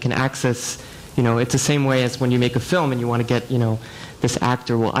find that I can access, it's the same way as when you make a film and you want to get, this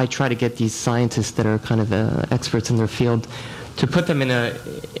actor. Well, I try to get these scientists that are kind of experts in their field to put them in a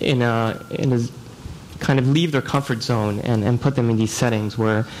kind of leave their comfort zone and put them in these settings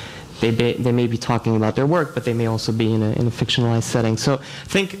where they may be talking about their work, but they may also be in a fictionalized setting. So I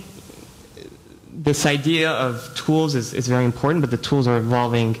think this idea of tools is very important, but the tools are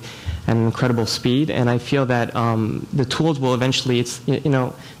evolving at an incredible speed, and I feel that the tools will eventually, it's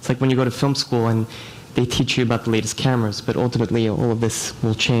like when you go to film school and they teach you about the latest cameras, but ultimately all of this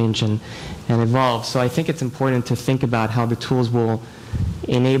will change and evolve. So I think it's important to think about how the tools will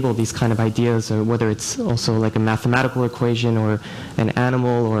enable these kind of ideas, or whether it's also like a mathematical equation or an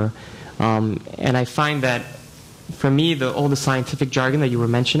animal, or and I find that for me, all the scientific jargon that you were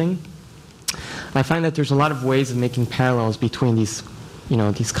mentioning, I find that there's a lot of ways of making parallels between these,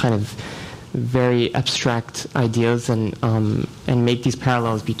 these kind of very abstract ideas, and make these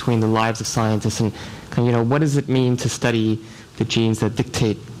parallels between the lives of scientists and, what does it mean to study the genes that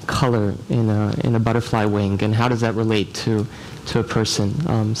dictate color in a butterfly wing, and how does that relate to a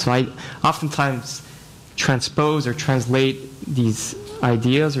person? So I oftentimes transpose or translate these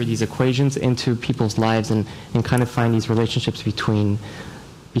ideas or these equations into people's lives, and kind of find these relationships between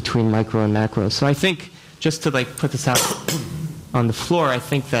micro and macro. So I think, just to put this out on the floor, I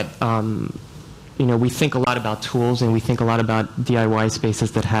think that we think a lot about tools, and we think a lot about DIY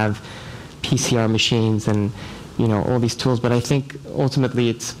spaces that have PCR machines and, all these tools. But I think ultimately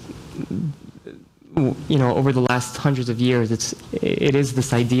it's, over the last hundreds of years, it is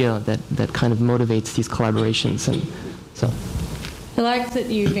this idea that kind of motivates these collaborations. And so I like that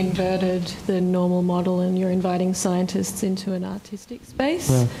you've inverted the normal model and you're inviting scientists into an artistic space.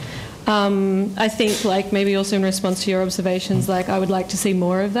 Yeah. I think, maybe also in response to your observations, I would like to see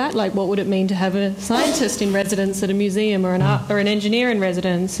more of that. What would it mean to have a scientist in residence at a museum, or an engineer in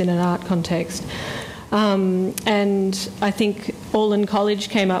residence in an art context? And I think Alden College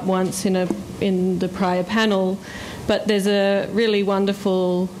came up once in the prior panel, but there's a really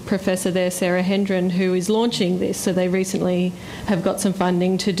wonderful professor there, Sarah Hendren, who is launching this. So they recently have got some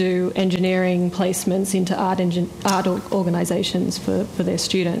funding to do engineering placements into art organisations for their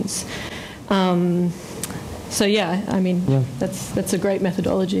students. That's a great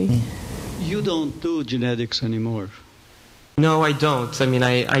methodology. You don't do genetics anymore. No, I don't.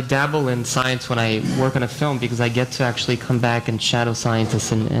 I dabble in science when I work on a film, because I get to actually come back and shadow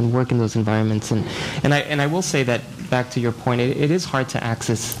scientists and work in those environments. And I will say that, back to your point, it is hard to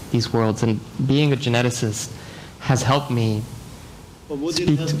access these worlds. And being a geneticist has helped me. But would it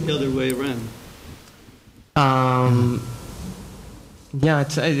help the other way around? Yeah,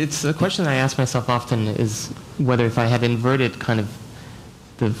 it's a question I ask myself often, is whether if I had inverted kind of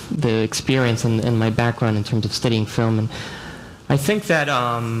the experience and my background in terms of studying film. And I think that,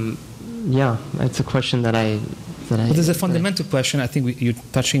 it's a question that Well, there's a fundamental question I think you're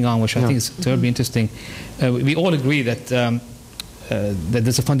touching on, which I think is terribly interesting. We all agree that that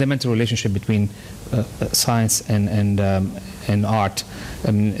there's a fundamental relationship between science and art.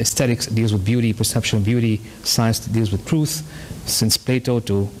 Aesthetics deals with beauty, perception of beauty. Science deals with truth. Since Plato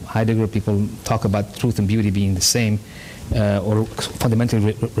to Heidegger, people talk about truth and beauty being the same. Or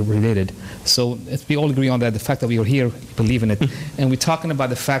fundamentally related. So we all agree on that. The fact that we are here, we believe in it. And we're talking about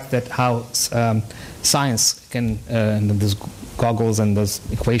the fact that how science can, and those goggles and those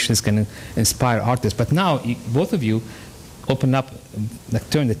equations can inspire artists. But now, both of you open up,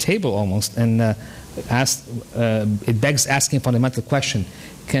 turn the table almost, and ask, it begs asking a fundamental question.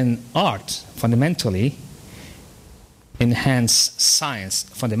 Can art fundamentally enhance science,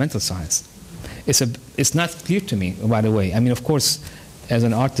 fundamental science? It's not clear to me, by the way. Of course, as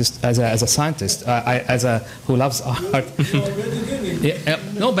an artist, as a scientist, who loves art.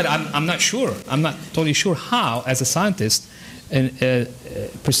 No, but I'm not sure. I'm not totally sure how, as a scientist,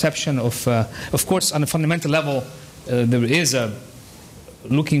 perception of course, on a fundamental level, there is a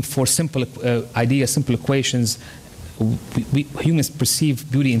looking for simple ideas, simple equations. We humans perceive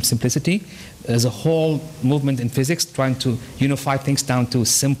beauty in simplicity. There's a whole movement in physics trying to unify things down to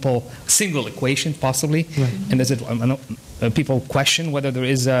single equation, possibly. Right. And people question whether there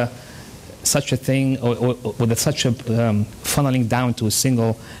is such a thing, or whether such a funneling down to a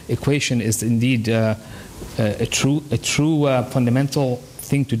single equation is indeed a true fundamental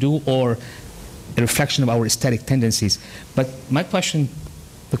thing to do, or a reflection of our aesthetic tendencies. But my question,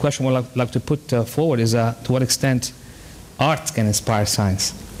 the question I'd like to put forward is, to what extent art can inspire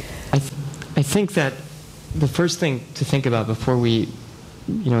science? I think that the first thing to think about before we,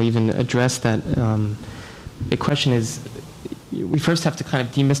 even address that the question is, we first have to kind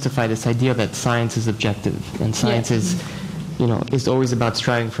of demystify this idea that science is objective, and science is always about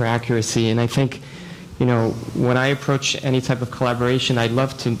striving for accuracy. And I think, when I approach any type of collaboration, I'd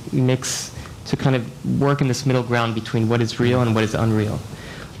love to kind of work in this middle ground between what is real and what is unreal.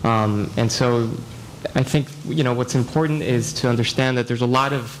 And so I think, what's important is to understand that there's a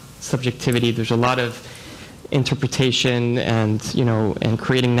lot of subjectivity, there's a lot of interpretation and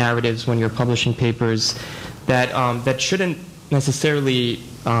creating narratives when you're publishing papers that shouldn't necessarily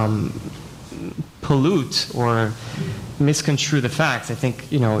pollute or misconstrue the facts. I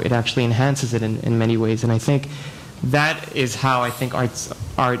think it actually enhances it in many ways, and I think that is how I think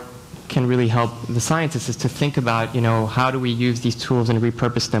art can really help the scientists, is to think about how do we use these tools and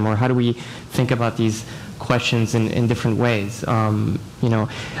repurpose them, or how do we think about these questions in different ways. I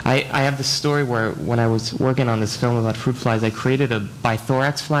have this story where when I was working on this film about fruit flies, I created a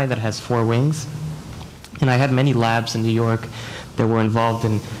bithorax fly that has 4 wings. And I had many labs in New York that were involved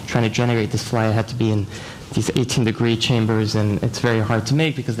in trying to generate this fly. It had to be in these 18-degree chambers, and it's very hard to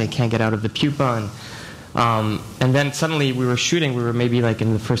make because they can't get out of the pupa. And then suddenly we were maybe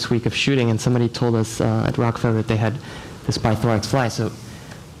in the first week of shooting, and somebody told us at Rockefeller that they had this bithorax fly. So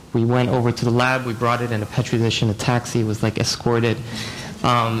we went over to the lab, we brought it in a Petri dish in a taxi, was escorted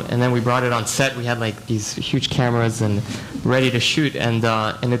And then we brought it on set. We had like these huge cameras and ready to shoot,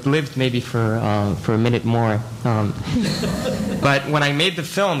 and it lived maybe for a minute more. But when I made the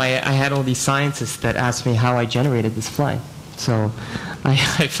film, I had all these scientists that asked me how I generated this fly. So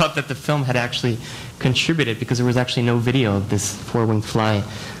I felt that the film had actually contributed, because there was actually no video of this four-winged fly,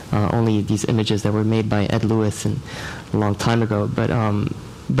 only these images that were made by Ed Lewis a long time ago.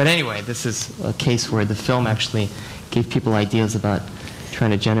 But anyway, this is a case where the film actually gave people ideas about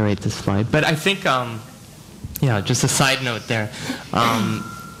trying to generate this fly. But I think, just a side note there.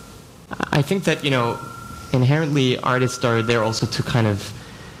 I think that, inherently artists are there also to kind of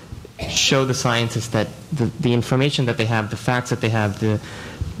show the scientists that the information that they have, the facts that they have,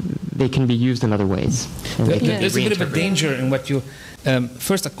 they can be used in other ways. There's a bit of a danger in what you...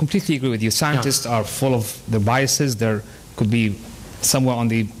 first, I completely agree with you. Scientists are full of their biases. There could be somewhere on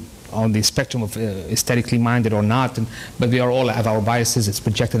the spectrum of aesthetically minded or not, but we all have our biases. It's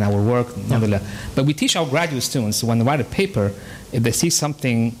projected in our work, nonetheless. But we teach our graduate students, when they write a paper, if they see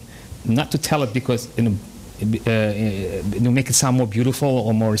something, not to tell it because make it sound more beautiful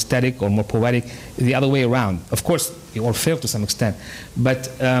or more aesthetic or more poetic, the other way around. Of course, you all fail to some extent, but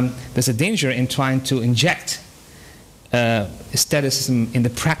there's a danger in trying to inject aestheticism in the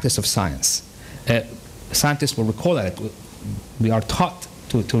practice of science. Scientists will recoil at it. We are taught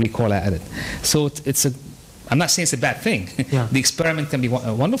to recoil at it. So I'm not saying it's a bad thing. Yeah. The experiment can be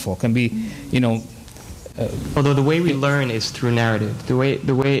wonderful, can be, although the way we learn is through narrative.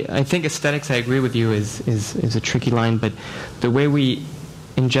 The way I think aesthetics, I agree with you, is a tricky line, but the way we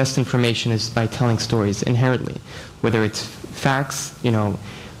ingest information is by telling stories inherently. Whether it's facts,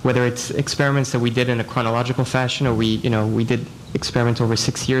 whether it's experiments that we did in a chronological fashion, or we did experiments over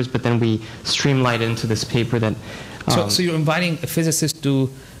 6 years, but then we streamlined it into this paper that. So you're inviting a physicist to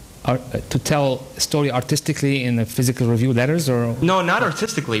tell a story artistically in the physical review letters, or no, not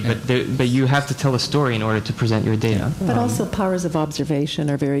artistically, but you have to tell a story in order to present your data. But also powers of observation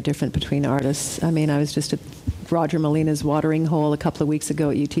are very different between artists. I mean, I was just at Roger Molina's watering hole a couple of weeks ago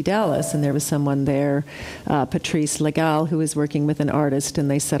at UT Dallas, and there was someone there, Patrice Legal, who was working with an artist,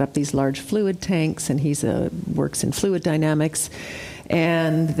 and they set up these large fluid tanks, and he works in fluid dynamics,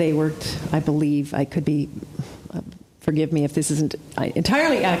 and they worked, I believe, I could be... forgive me if this isn't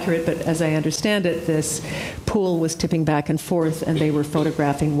entirely accurate, but as I understand it, this pool was tipping back and forth, and they were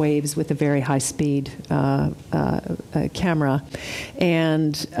photographing waves with a very high-speed camera.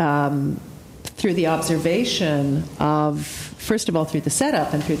 And through the observation of, first of all, through the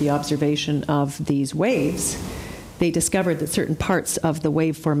setup and through the observation of these waves, they discovered that certain parts of the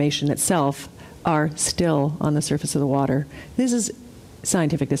wave formation itself are still on the surface of the water. This is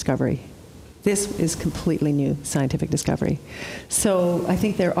scientific discovery. This is completely new scientific discovery. So I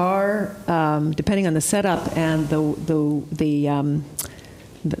think there are, depending on the setup and the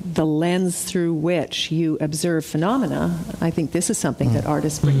lens through which you observe phenomena, I think this is something that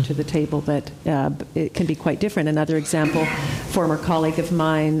artists bring to the table that it can be quite different. Another example, former colleague of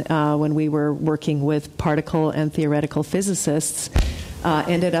mine, when we were working with particle and theoretical physicists,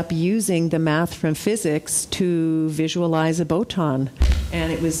 ended up using the math from physics to visualize a boson.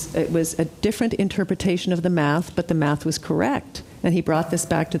 And it was a different interpretation of the math, but the math was correct. And he brought this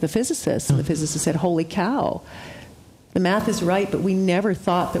back to the physicist, and the physicist said, "Holy cow, the math is right, but we never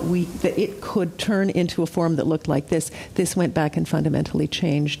thought that it could turn into a form that looked like this." This went back and fundamentally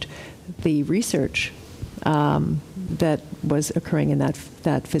changed the research that was occurring in that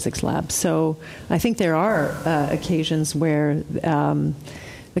physics lab. So I think there are occasions where the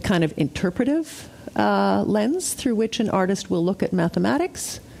kind of interpretive lens through which an artist will look at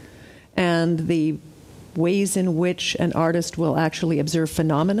mathematics and the ways in which an artist will actually observe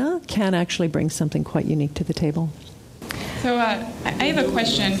phenomena can actually bring something quite unique to the table. So I have a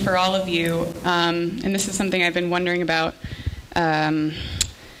question for all of you, and this is something I've been wondering about. A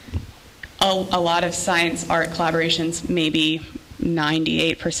lot of science art collaborations, maybe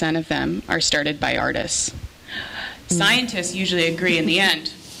 98% of them, are started by artists. Scientists usually agree in the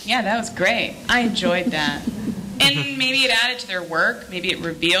end, yeah, that was great. I enjoyed that. And maybe it added to their work. Maybe it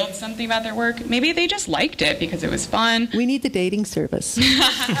revealed something about their work. Maybe they just liked it because it was fun. We need the dating service.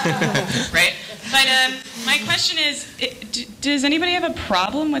 Right. But my question is, does anybody have a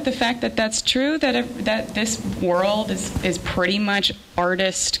problem with the fact that that's true, that this world is pretty much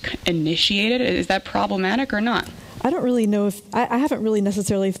artist-initiated? Is that problematic or not? I don't really know if... I haven't really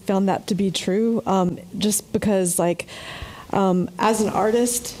necessarily found that to be true, just because, as an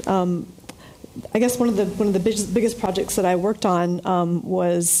artist... I guess one of the biggest projects that I worked on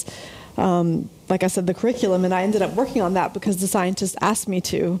was, like I said, the curriculum, and I ended up working on that because the scientists asked me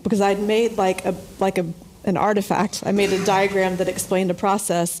to, because I'd made like a an artifact. I made a diagram that explained a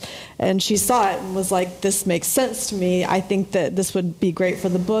process, and she saw it and was like, this makes sense to me. I think that this would be great for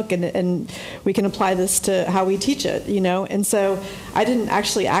the book, and we can apply this to how we teach it, you know? And so I didn't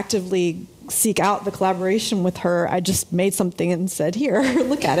actually actively seek out the collaboration with her. I just made something and said, here,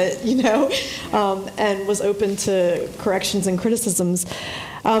 look at it, you know, and was open to corrections and criticisms.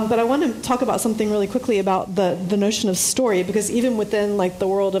 But I want to talk about something really quickly about the notion of story, because even within like the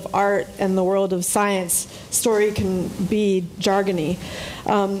world of art and the world of science, story can be jargony.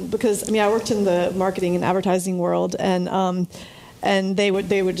 Because I mean, I worked in the marketing and advertising world, and they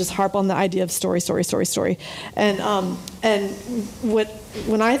would just harp on the idea of story. And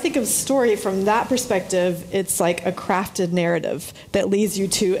when I think of story from that perspective, it's like a crafted narrative that leads you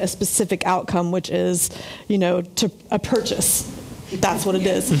to a specific outcome, which is, you know, to a purchase. That's what it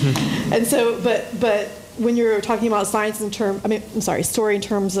is. And so, but when you're talking about science story in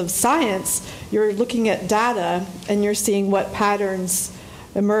terms of science, you're looking at data and you're seeing what patterns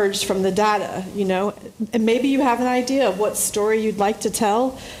emerged from the data, you know, and maybe you have an idea of what story you'd like to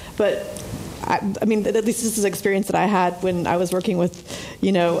tell, but I mean, at least this is an experience that I had when I was working with,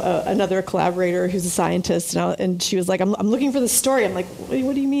 you know, another collaborator who's a scientist, and she was like, I'm looking for the story. I'm like,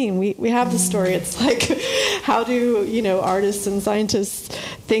 what do you mean? We have the story. It's like, how do, you know, artists and scientists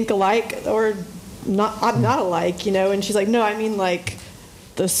think alike or not alike, you know? And she's like, no, I mean, like,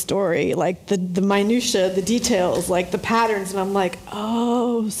 the story, like the minutia, the details, like the patterns. And I'm like,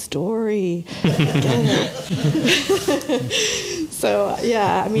 oh, story. So,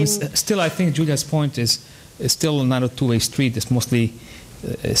 yeah, I mean... Still, I think Julia's point is still not a two-way street. It's mostly,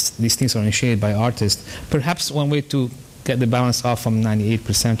 these things are initiated by artists. Perhaps one way to get the balance off from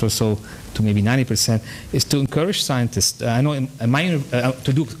 98% or so to maybe 90% is to encourage scientists. I know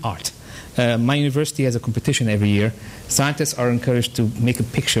to do art. My university has a competition every year. Scientists are encouraged to make a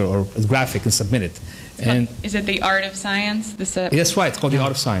picture or a graphic and submit it. And is it the Art of Science? That's right. It's called the Art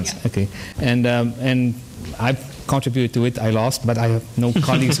of Science. Yeah. Okay, and I've contributed to it. I lost, but I have no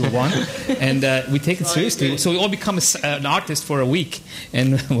colleagues who won, and we take it seriously. So we all become an artist for a week,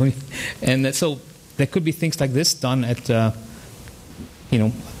 and so there could be things like this done at,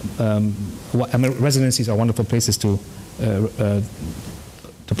 residencies are wonderful places to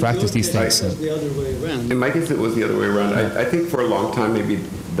practice these things. The other way around. In my case, it was the other way around. I think for a long time, maybe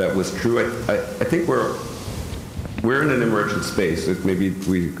that was true. I think we're in an emergent space. Maybe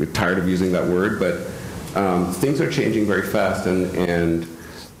we get tired of using that word, but things are changing very fast, and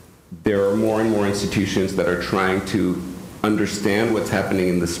there are more and more institutions that are trying to understand what's happening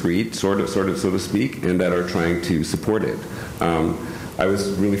in the street, sort of, so to speak, and that are trying to support it. I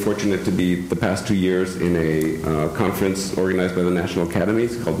was really fortunate to be the past 2 years in a conference organized by the National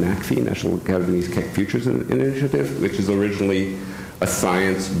Academies called NACFI, National Academies Futures Initiative, which is originally a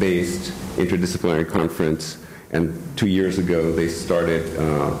science-based interdisciplinary conference. And 2 years ago, they started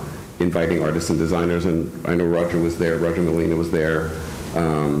inviting artists and designers, and I know Roger was there, Roger Molina was there.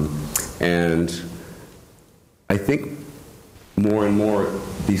 And I think more and more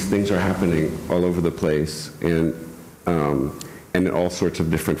these things are happening all over the place, and in all sorts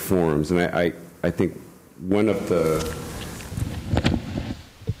of different forms. And I think one of the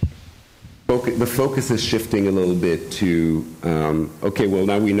focus is shifting a little bit to, okay, well,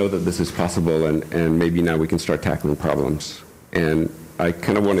 now we know that this is possible, and maybe now we can start tackling problems. And I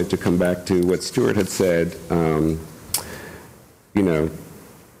kind of wanted to come back to what Stuart had said. You know,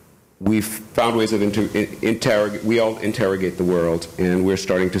 we've found ways of we all interrogate the world, and we're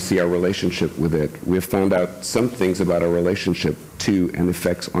starting to see our relationship with it. We've found out some things about our relationship to and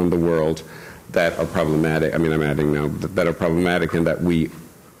effects on the world that are problematic. I mean, I'm adding now, that are problematic and that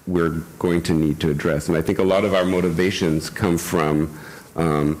we're going to need to address. And I think a lot of our motivations come from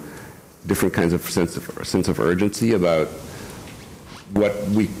different kinds of sense of urgency about what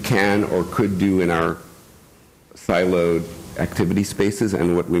we can or could do in our siloed activity spaces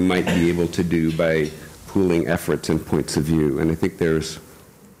and what we might be able to do by pooling efforts and points of view. And I think there's,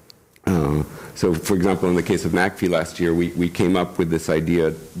 so for example, in the case of NACFI last year, we came up with this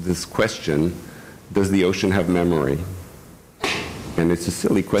idea, this question, does the ocean have memory? And it's a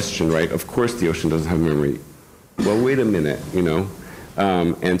silly question, right? Of course the ocean doesn't have memory. Well, wait a minute, you know?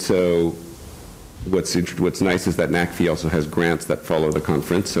 And so what's nice is that NACFI also has grants that follow the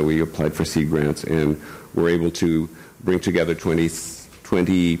conference, so we applied for seed grants, and we're able to bring together 20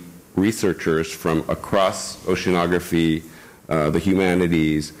 researchers from across oceanography, the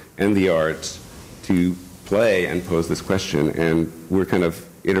humanities, and the arts to play and pose this question. And we're kind of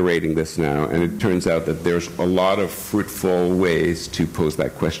iterating this now, and it turns out that there's a lot of fruitful ways to pose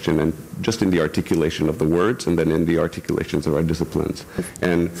that question, and just in the articulation of the words and then in the articulations of our disciplines.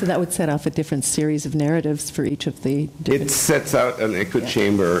 And so that would set off a different series of narratives for each of the different... It sets out an echo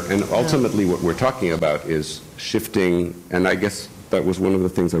chamber, and ultimately what we're talking about is shifting, and I guess that was one of the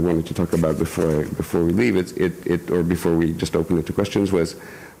things I wanted to talk about before we leave, or before we just open it to questions, was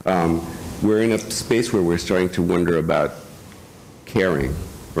we're in a space where we're starting to wonder about caring,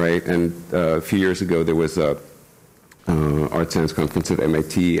 right? And a few years ago there was a art science conference at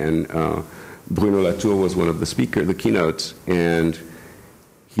MIT, and Bruno Latour was one of the keynotes, and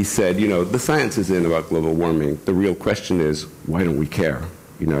he said, the science is in about global warming. The real question is, why don't we care?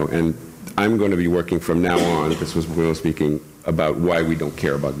 And I'm going to be working from now on, this was Bruno speaking, about why we don't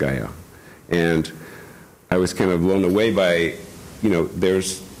care about Gaia. And I was kind of blown away by,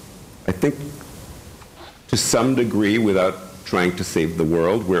 there's, I think, to some degree, without trying to save the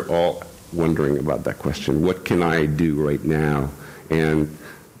world, we're all wondering about that question. What can I do right now? And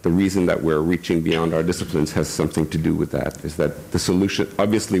the reason that we're reaching beyond our disciplines has something to do with that, is that the solution,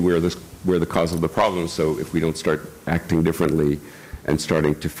 obviously we're the cause of the problem, so if we don't start acting differently and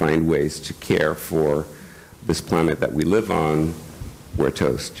starting to find ways to care for this planet that we live on, we're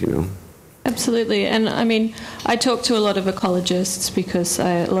toast, Absolutely. And I mean, I talk to a lot of ecologists because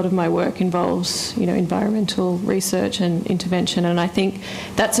a lot of my work involves, environmental research and intervention. And I think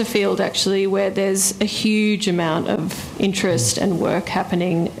that's a field actually where there's a huge amount of interest and work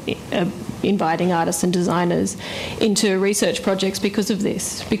happening, inviting artists and designers into research projects because of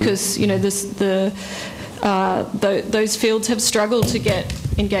this. Because, those fields have struggled to get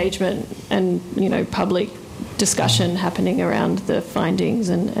engagement and, public discussion happening around the findings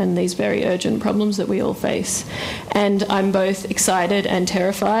and these very urgent problems that we all face. And I'm both excited and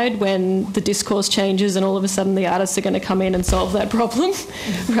terrified when the discourse changes and all of a sudden the artists are going to come in and solve that problem,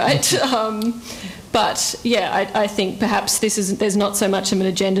 right? But yeah, I think perhaps there's not so much of an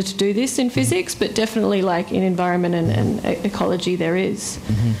agenda to do this in physics, but definitely like in environment and ecology there is.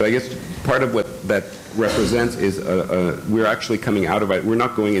 But I guess part of what that represents is we're actually coming out of it. We're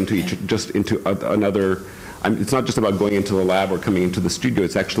not going into another. It's not just about going into the lab or coming into the studio.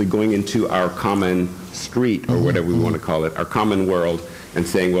 It's actually going into our common street, or whatever we want to call it, our common world, and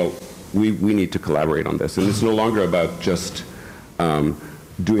saying, well, we need to collaborate on this. And it's no longer about just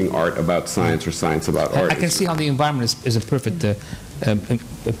doing art about science or science about art. I can see how the environment is a perfect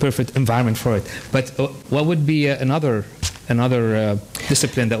environment for it. But what would be another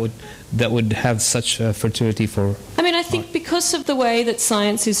discipline that would have such fertility for? I mean, I think because of the way that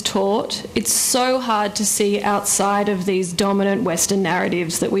science is taught, it's so hard to see outside of these dominant Western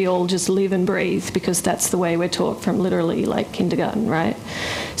narratives that we all just live and breathe, because that's the way we're taught from literally like kindergarten, right?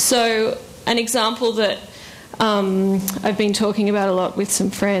 So an example that I've been talking about a lot with some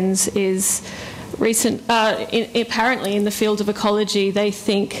friends is apparently in the field of ecology, they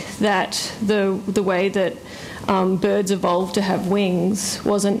think that the way that birds evolved to have wings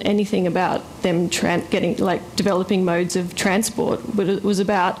wasn't anything about them developing modes of transport, but it was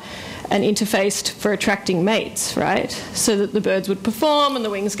about an interface for attracting mates, right? So that the birds would perform and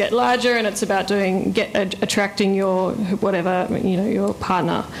the wings get larger, and it's about attracting your your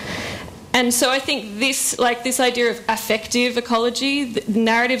partner. And so I think this idea of affective ecology, the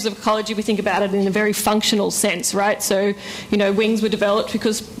narratives of ecology, we think about it in a very functional sense, right? So, wings were developed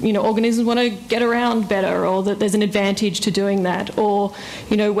because, organisms want to get around better, or that there's an advantage to doing that. Or,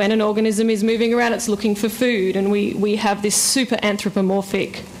 when an organism is moving around, it's looking for food. And we have this super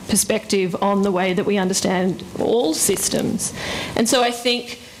anthropomorphic perspective on the way that we understand all systems. And so I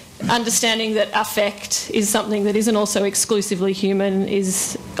think understanding that affect is something that isn't also exclusively human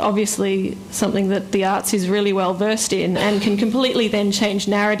is obviously something that the arts is really well versed in, and can completely then change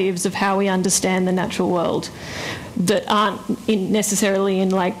narratives of how we understand the natural world that aren't necessarily in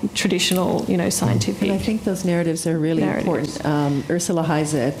traditional, scientific. And I think those narratives are really important. Ursula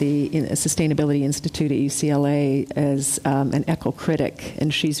Heise at the Sustainability Institute at UCLA is an eco-critic,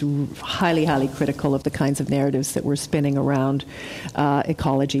 and she's highly, highly critical of the kinds of narratives that we're spinning around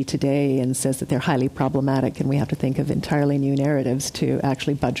ecology today, and says that they're highly problematic, and we have to think of entirely new narratives to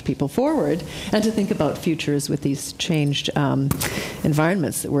actually budge people forward and to think about futures with these changed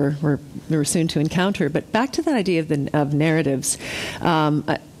environments that we're soon to encounter. But back to that idea of narratives.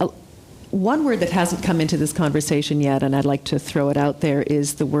 One word that hasn't come into this conversation yet, and I'd like to throw it out there,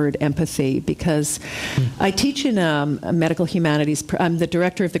 is the word empathy, because I teach in medical humanities. I'm the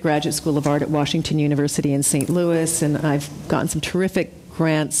director of the Graduate School of Art at Washington University in St. Louis, and I've gotten some terrific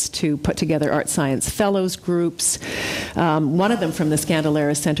grants to put together art science fellows groups, one of them from the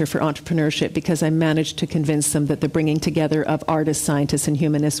Scandalera Center for Entrepreneurship, because I managed to convince them that the bringing together of artists, scientists, and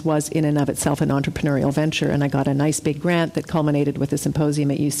humanists was in and of itself an entrepreneurial venture, and I got a nice big grant that culminated with a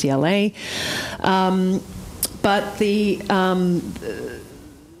symposium at UCLA. But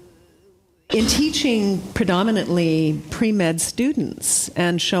in teaching predominantly pre-med students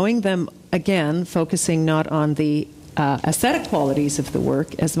and showing them, again, focusing not on the aesthetic qualities of the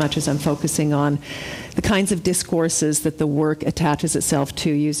work as much as I'm focusing on the kinds of discourses that the work attaches itself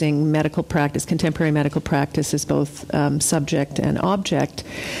to, using medical practice, contemporary medical practice as both subject and object.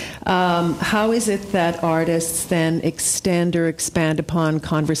 How is it that artists then extend or expand upon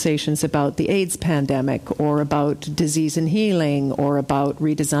conversations about the AIDS pandemic, or about disease and healing, or about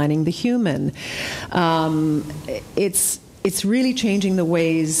redesigning the human? It's really changing the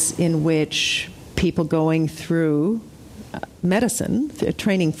ways in which people going through medicine,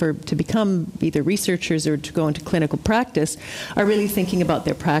 training to become either researchers or to go into clinical practice, are really thinking about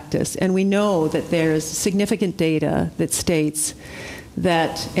their practice. And we know that there's significant data that states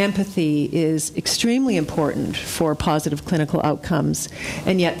that empathy is extremely important for positive clinical outcomes,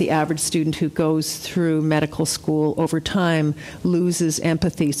 and yet the average student who goes through medical school over time loses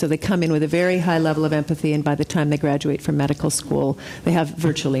empathy. So they come in with a very high level of empathy, and by the time they graduate from medical school, they have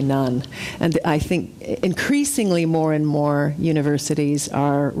virtually none. And I think increasingly more and more universities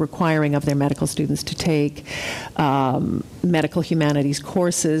are requiring of their medical students to take medical humanities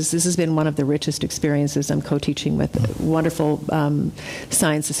courses. This has been one of the richest experiences. I'm co-teaching with a wonderful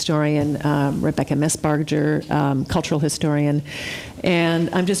science historian, Rebecca Messbarger, cultural historian. And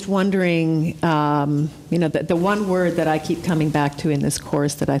I'm just wondering, the one word that I keep coming back to in this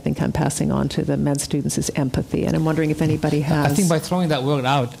course that I think I'm passing on to the med students is empathy. And I'm wondering if anybody has... I think by throwing that word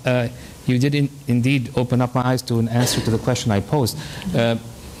out, you did indeed open up my eyes to an answer to the question I posed.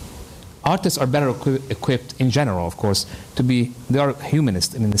 Artists are better equipped in general, of course, they are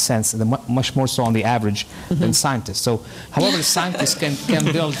humanist in the sense, and much more so on the average than scientists. So, however, the scientists can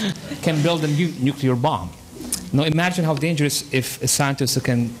build a nuclear bomb. Now, imagine how dangerous if a scientist who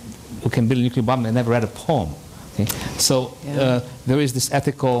can build a nuclear bomb and never read a poem. Okay? So, there is this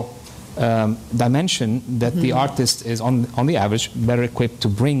ethical dimension that the artist is, on the average, better equipped to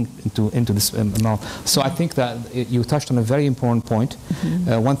bring into this amount. So I think that you touched on a very important point.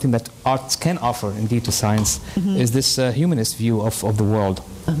 One thing that arts can offer, indeed, to science is this humanist view of the world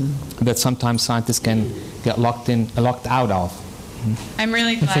that sometimes scientists can get locked out of. I'm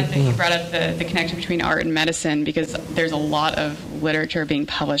really glad that you brought up the connection between art and medicine, because there's a lot of literature being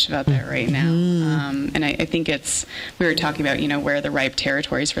published about that right now. And I think we were talking about, where are the ripe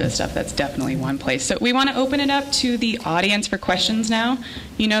territories for this stuff. That's definitely one place. So we want to open it up to the audience for questions now.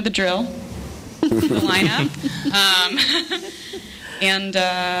 You know the drill, the lineup.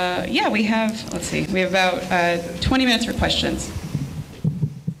 We have about 20 minutes for questions.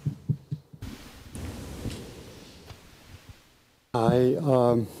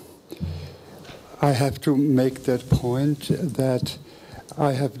 I have to make that point that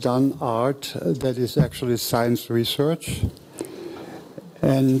I have done art that is actually science research,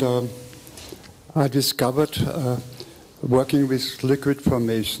 and I discovered, working with liquid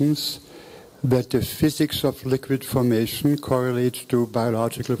formations, that the physics of liquid formation correlates to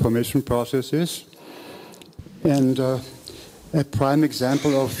biological formation processes. And a prime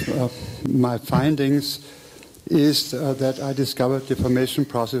example of my findings is that I discovered the formation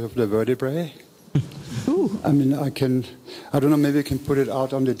process of the vertebrae. I mean, I don't know, maybe I can put it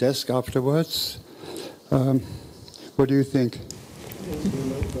out on the desk afterwards. What do you think?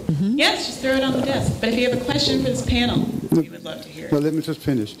 Yes, just throw it on the desk. But if you have a question for this panel, we would love to hear it. Well, let me just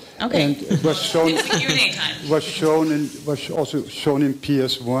finish. Okay. And it was shown, Q&A time. was also shown in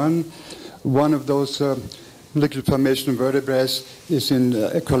PS1. One of those liquid formation vertebrae is in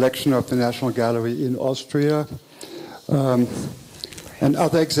a collection of the National Gallery in Austria.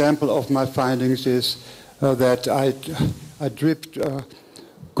 Another example of my findings is that I dripped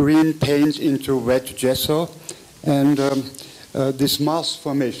green paint into wet gesso, and this mass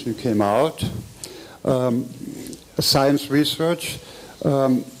formation came out. Science research,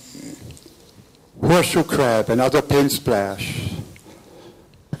 horseshoe crab, another paint splash.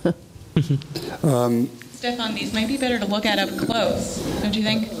 Stefan, these might be better to look at up close, don't you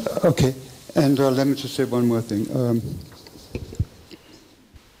think? Okay, and let me just say one more thing.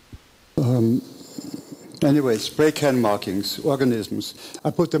 Anyway, spray can markings, organisms.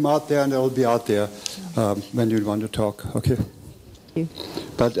 I put them out there, and they'll be out there when you want to talk. Okay. Thank you.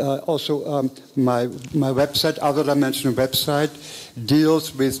 But also, my website, Other Dimension website,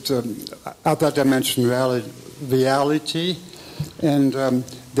 deals with other dimension reality and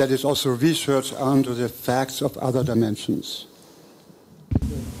that is also research onto the facts of other dimensions.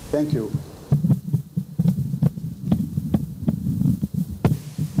 Thank you.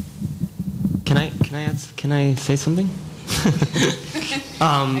 Can I say something?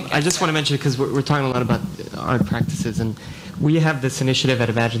 I just want to mention, because we're talking a lot about art practices, and we have this initiative at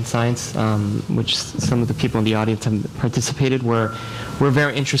Imagine Science, which some of the people in the audience have participated, where we're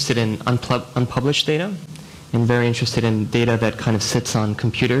very interested in unpublished data, and very interested in data that kind of sits on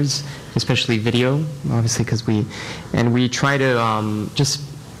computers, especially video, obviously, because we try to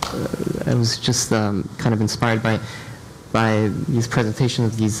I was just kind of inspired by these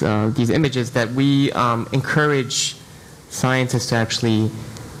presentations of these images, that we encourage scientists to actually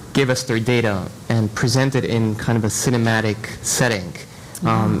give us their data and present it in kind of a cinematic setting.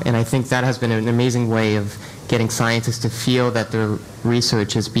 And I think that has been an amazing way of getting scientists to feel that their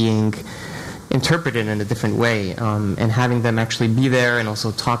research is being interpreted in a different way, and having them actually be there and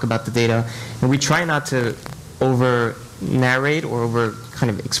also talk about the data. And we try not to over-narrate or over-kind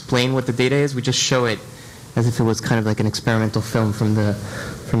of explain what the data is. We just show it as if it was kind of like an experimental film from the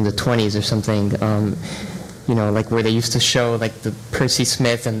 20s or something. You know, like where they used to show like the Percy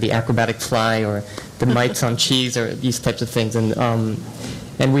Smith and the acrobatic fly, or the mites on cheese, or these types of things. And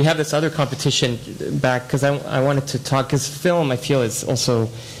we have this other competition back, because I wanted to talk, because film, I feel, is also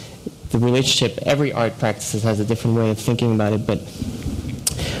the relationship. Every art practice has a different way of thinking about it, but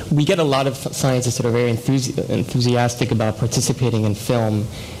we get a lot of scientists that are very enthusiastic about participating in film.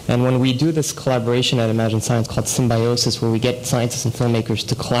 And when we do this collaboration at Imagine Science called Symbiosis, where we get scientists and filmmakers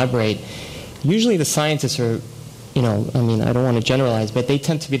to collaborate, usually the scientists are, you know, I mean, I don't want to generalize, but they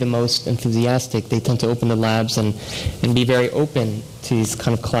tend to be the most enthusiastic. They tend to open the labs and be very open to these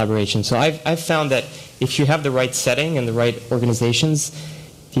kind of collaborations. So I've found that if you have the right setting and the right organizations,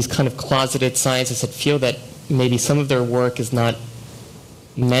 these kind of closeted scientists that feel that maybe some of their work is not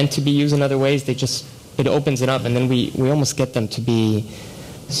meant to be used in other ways, it opens it up, and then we almost get them to be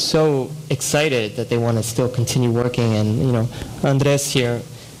so excited that they want to still continue working. And, you know, Andres here,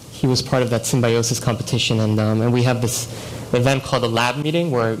 he was part of that Symbiosis competition, and we have this event called a lab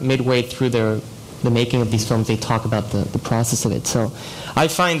meeting, where midway through the making of these films, they talk about the process of it. So I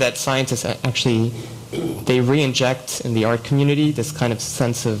find that scientists actually, they re-inject in the art community this kind of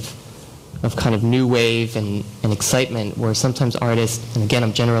sense of kind of new wave and excitement, where sometimes artists, and again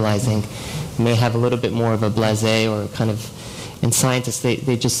I'm generalizing, may have a little bit more of a blasé, or kind of, and scientists, they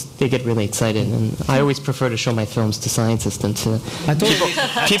get really excited. And I always prefer to show my films to scientists than to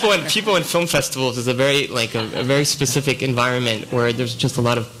people in film festivals. Is a very a very specific environment where there's just a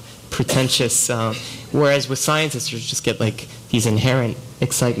lot of pretentious, whereas with scientists you just get like these inherent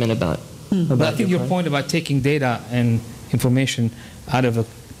excitement about But I think your point about taking data and information out of a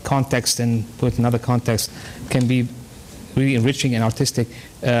context and put in another context can be really enriching and artistic.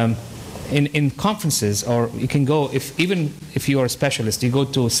 In conferences, or you can go, even if you are a specialist, you go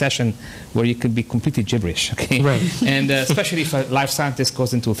to a session where you could be completely gibberish, okay? Right. And especially if a life scientist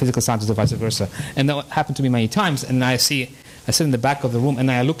goes into a physical scientist or vice versa. And that happened to me many times, and I sit in the back of the room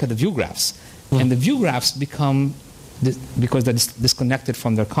and I look at the view graphs. Yeah. And the view graphs become, because they're disconnected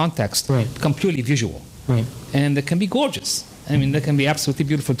from their context, become purely visual. Right. And they can be gorgeous. I mean, they can be absolutely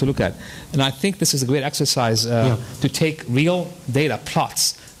beautiful to look at. And I think this is a great exercise to take real data,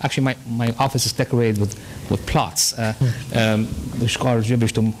 plots. Actually, my office is decorated with plots, which are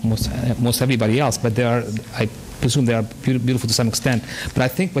gibberish to most everybody else, but they are, I presume they are beautiful to some extent. But I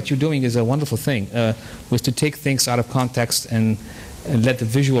think what you're doing is a wonderful thing, was to take things out of context and let the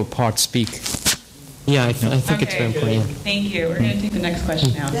visual part speak. Yeah, I think it's very important. Yeah. Thank you. We're going to take the next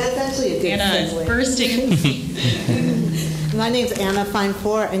question now. That's actually a good Anna is bursting. My name's Anna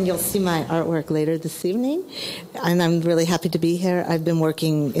Fine-Four, and you'll see my artwork later this evening. And I'm really happy to be here. I've been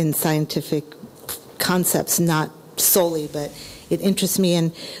working in scientific concepts, not solely, but it interests me.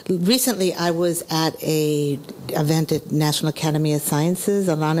 And recently I was at an event at National Academy of Sciences.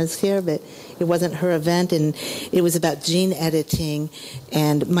 Alana's here, but it wasn't her event, and it was about gene editing.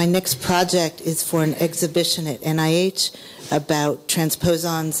 And my next project is for an exhibition at NIH about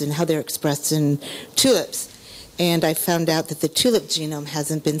transposons and how they're expressed in tulips. And I found out that the tulip genome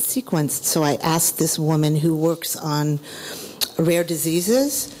hasn't been sequenced. So I asked this woman who works on rare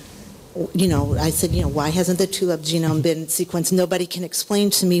diseases, I said, why hasn't the tulip genome been sequenced? Nobody can explain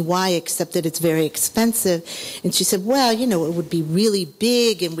to me why, except that it's very expensive. And she said, well, it would be really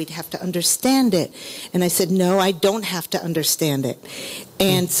big and we'd have to understand it. And I said, no, I don't have to understand it.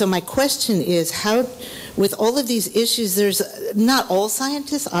 And so my question is, how, with all of these issues, there's not all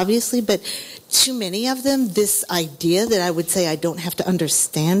scientists, obviously, but too many of them, this idea that I would say I don't have to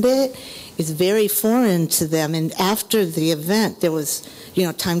understand it is very foreign to them. And after the event, there was,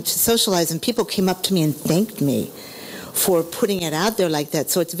 time to socialize, and people came up to me and thanked me for putting it out there like that.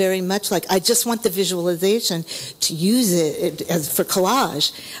 So it's very much like, I just want the visualization to use it as for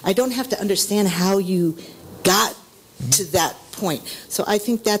collage. I don't have to understand how you got to that point. So I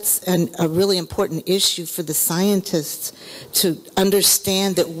think that's a really important issue for the scientists to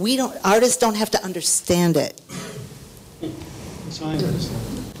understand that artists don't have to understand it.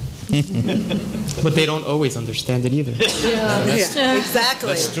 But they don't always understand it either. Yeah, exactly.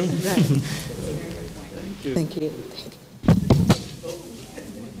 That's true. Thank you.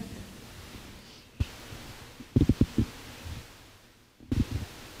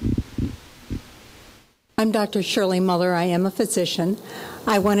 I'm Dr. Shirley Muller. I am a physician.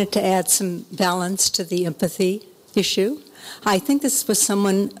 I wanted to add some balance to the empathy issue. I think this was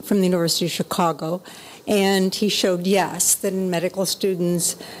someone from the University of Chicago, and he showed, yes, that in medical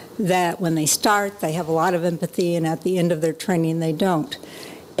students, that when they start, they have a lot of empathy, and at the end of their training, they don't.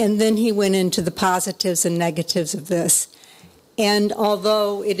 And then he went into the positives and negatives of this. And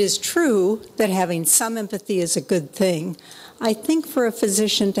although it is true that having some empathy is a good thing, I think for a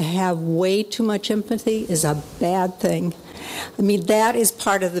physician to have way too much empathy is a bad thing. I mean, that is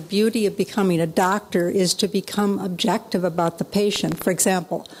part of the beauty of becoming a doctor, is to become objective about the patient. For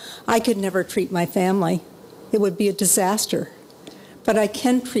example, I could never treat my family. It would be a disaster. But I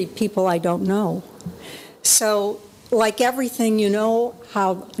can treat people I don't know. So, like everything,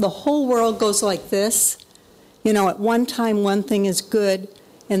 how the whole world goes like this. At one time one thing is good,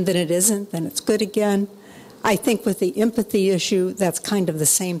 and then it isn't, then it's good again. I think with the empathy issue, that's kind of the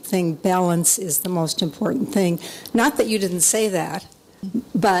same thing. Balance is the most important thing. Not that you didn't say that,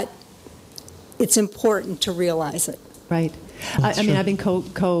 but it's important to realize it. Right. I mean, I've been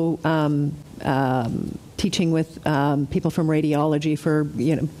teaching with people from radiology for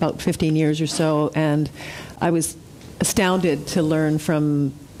about 15 years or so, and I was astounded to learn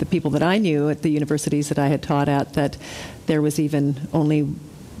from the people that I knew at the universities that I had taught at that there was even only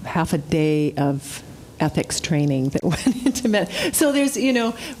half a day of ethics training that went into med. So there's,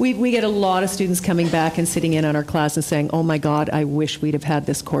 we get a lot of students coming back and sitting in on our class and saying, "Oh my God, I wish we'd have had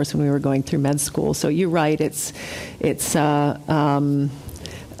this course when we were going through med school." So you're right. I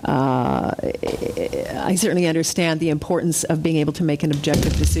certainly understand the importance of being able to make an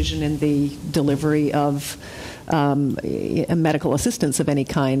objective decision in the delivery of medical assistance of any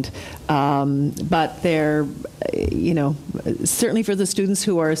kind. But they're, certainly for the students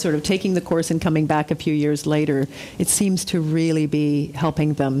who are sort of taking the course and coming back a few years later, it seems to really be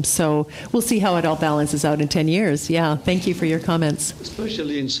helping them. So we'll see how it all balances out in 10 years. Yeah, thank you for your comments.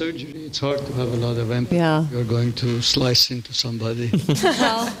 Especially in surgery, it's hard to have a lot of empathy. Yeah. You're going to slice into somebody.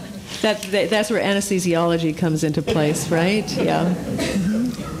 Well, that's where anesthesiology comes into place, right? Yeah.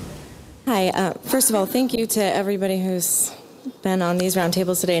 Hi. First of all, thank you to everybody who's been on these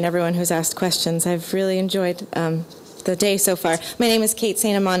roundtables today and everyone who's asked questions. I've really enjoyed the day so far. My name is Kate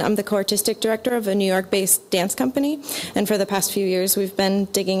St. Amand. I'm the co-artistic director of a New York-based dance company, and for the past few years we've been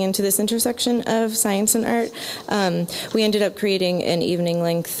digging into this intersection of science and art. We ended up creating an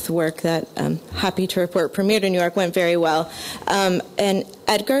evening-length work that, happy to report, premiered in New York, went very well. And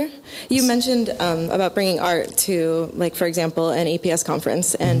Edgar, you mentioned about bringing art to, like, for example, an APS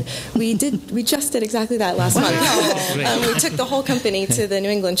conference, and we just did exactly that last month. We took the whole company to the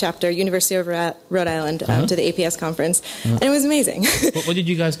New England chapter, University of Rhode Island, to the APS conference, and it was amazing. What did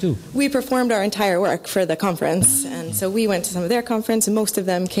you guys do? We performed our entire work for the conference, and so we went to some of their conference, and most of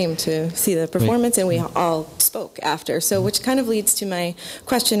them came to see the performance, and we all spoke after. So, which kind of leads to my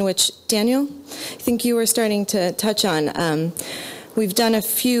question, which, Daniel, I think you were starting to touch on. We've done a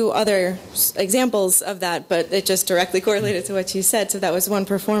few other examples of that, but it just directly correlated to what you said. So that was one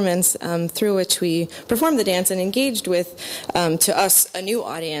performance through which we performed the dance and engaged with, to us, a new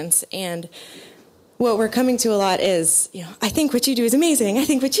audience. And what we're coming to a lot is, I think what you do is amazing. I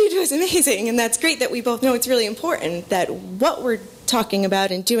think what you do is amazing. And that's great that we both know it's really important that what we're talking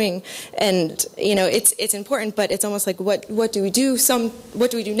about and doing, and it's important, but it's almost like what do we do?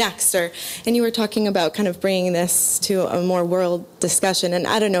 What do we do next? And you were talking about kind of bringing this to a more world discussion, and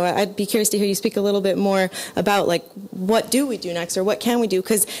I don't know. I'd be curious to hear you speak a little bit more about like what do we do next, or what can we do?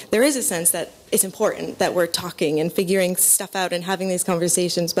 Because there is a sense that it's important that we're talking and figuring stuff out and having these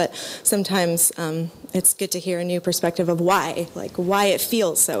conversations, but sometimes it's good to hear a new perspective of why it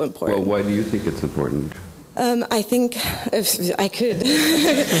feels so important. Well, why do you think it's important? I think if I could,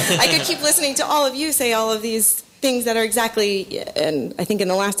 I could keep listening to all of you say all of these things that are exactly, and I think in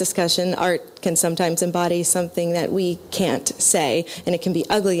the last discussion, art can sometimes embody something that we can't say, and it can be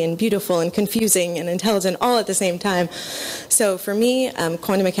ugly and beautiful and confusing and intelligent all at the same time. So for me,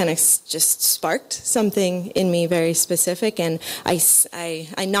 quantum mechanics just sparked something in me very specific, and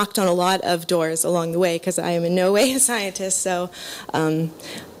I knocked on a lot of doors along the way because I am in no way a scientist, so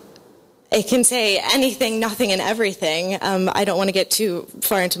it can say anything, nothing, and everything. I don't want to get too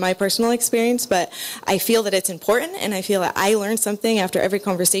far into my personal experience, but I feel that it's important, and I feel that I learned something after every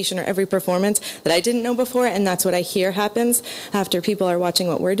conversation or every performance that I didn't know before, and that's what I hear happens after people are watching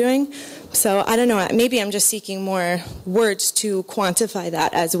what we're doing. So I don't know, maybe I'm just seeking more words to quantify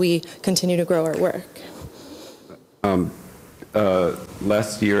that as we continue to grow our work.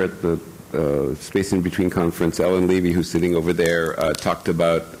 Last year at the Space in Between conference, Ellen Levy, who's sitting over there, talked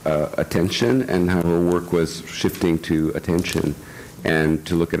about attention and how her work was shifting to attention and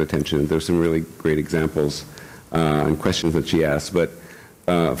to look at attention. There's some really great examples and questions that she asked, but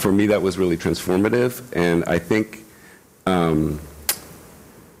for me that was really transformative, and I think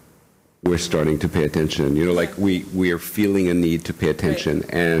we're starting to pay attention. You know, like we are feeling a need to pay attention,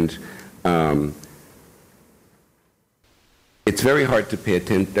 and it's very hard to pay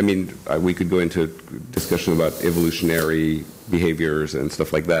attention. I mean, we could go into discussion about evolutionary behaviors and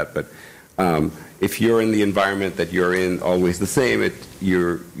stuff like that, but if you're in the environment that you're in always the same,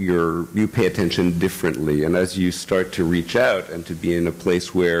 you pay attention differently. And as you start to reach out and to be in a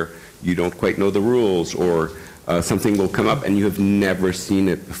place where you don't quite know the rules, or something will come up and you have never seen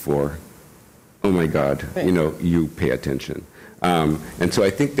it before, oh my God, right. You know, you pay attention. And so I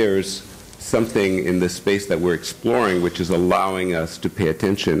think there's something in this space that we're exploring which is allowing us to pay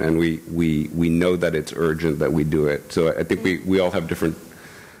attention, and we know that it's urgent that we do it. So I think we all have different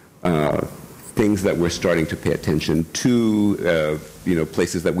things that we're starting to pay attention to, you know,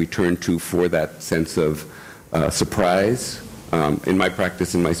 places that we turn to for that sense of surprise. In my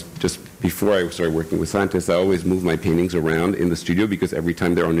practice, just before I started working with scientists, I always move my paintings around in the studio, because every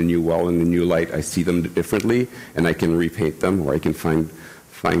time they're on a new wall in a new light, I see them differently, and I can repaint them, or I can find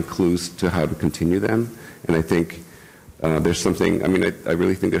clues to how to continue them. And I think there's something, I mean, I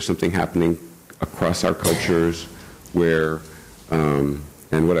really think there's something happening across our cultures where,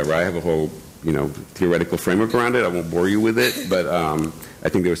 and whatever, I have a whole, you know, theoretical framework around it. I won't bore you with it, but I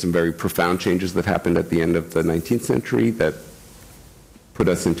think there were some very profound changes that happened at the end of the 19th century that put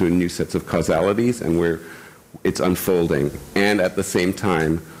us into new sets of causalities, and where it's unfolding. And at the same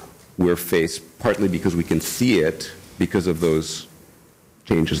time, we're faced, partly because we can see it, because of those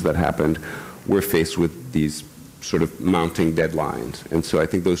changes that happened, we're faced with these sort of mounting deadlines. And so I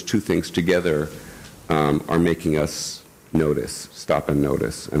think those two things together are making us notice, stop and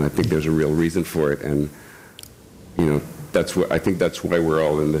notice. And I think there's a real reason for it. And, you know, I think that's why we're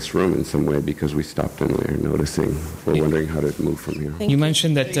all in this room in some way, because we stopped and we're noticing. We're wondering how to move from here. You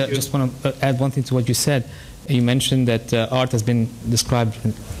mentioned that, just want to add one thing to what you said. You mentioned that art has been described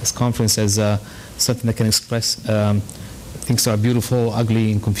in this conference as something that can express things that are beautiful,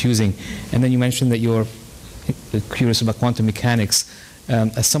 ugly, and confusing. And then you mentioned that you're curious about quantum mechanics.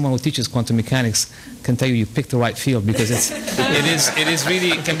 As someone who teaches quantum mechanics, can tell you picked the right field, because it is really,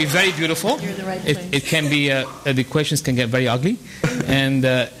 it can be very beautiful. You're the right it can be the equations can get very ugly, and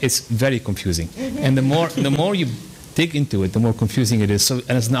it's very confusing. And the more you dig into it, the more confusing it is. So,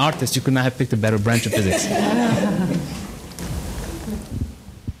 and as an artist, you could not have picked a better branch of physics.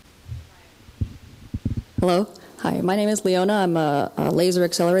 Hello. Hi, my name is Leona. I'm a laser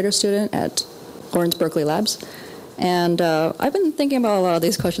accelerator student at Lawrence Berkeley Labs. And I've been thinking about a lot of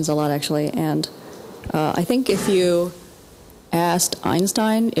these questions a lot, actually. And I think if you asked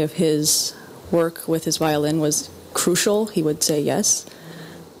Einstein if his work with his violin was crucial, he would say yes.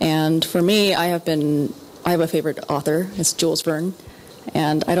 And for me, I have a favorite author. It's Jules Verne.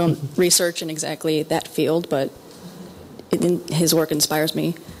 And I don't research in exactly that field, but his work inspires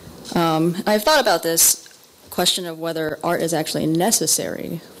me. I've thought about this question of whether art is actually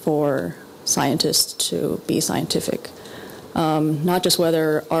necessary for scientists to be scientific. Not just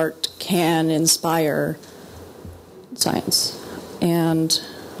whether art can inspire science. And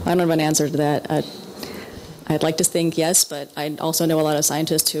I don't have an answer to that. I'd like to think yes, but I also know a lot of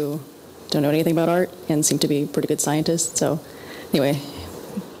scientists who don't know anything about art and seem to be pretty good scientists. So anyway,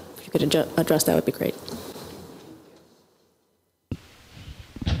 if you could address that, would be great.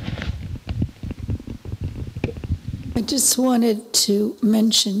 I just wanted to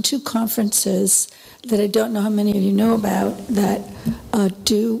mention two conferences that I don't know how many of you know about that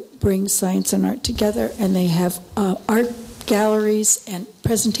do bring science and art together, and they have art galleries and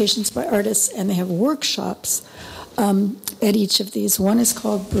presentations by artists, and they have workshops at each of these. One is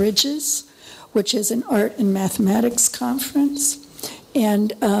called Bridges, which is an art and mathematics conference.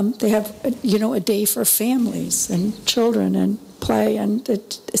 And they have, a day for families and children and play. And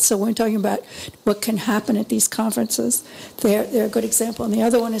so we're talking about what can happen at these conferences. They're a good example. And the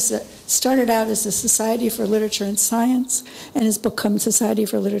other one is that started out as a Society for Literature and Science and has become Society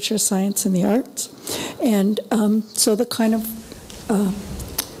for Literature, Science, and the Arts. And so the kind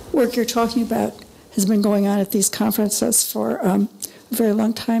of work you're talking about has been going on at these conferences for a very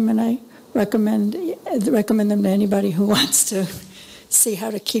long time. And I recommend them to anybody who wants to see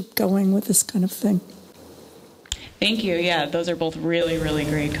how to keep going with this kind of thing. Thank you. Yeah, those are both really, really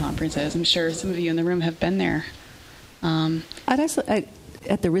great conferences. I'm sure some of you in the room have been there.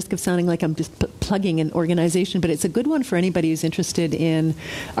 At the risk of sounding like I'm just plugging an organization, but it's a good one for anybody who's interested in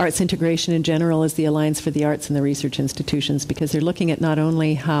arts integration in general, as the Alliance for the Arts and the Research Institutions, because they're looking at not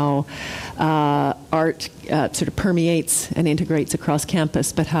only how art sort of permeates and integrates across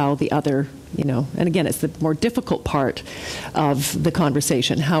campus, but how the other, and again, it's the more difficult part of the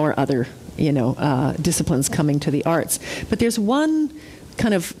conversation. How are other, disciplines coming to the arts? But there's one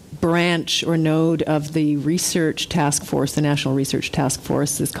kind of branch or node of the research task force, the National Research Task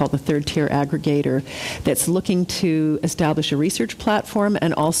Force, is called the Third Tier Aggregator, that's looking to establish a research platform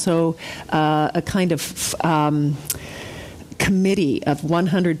and also a kind of committee of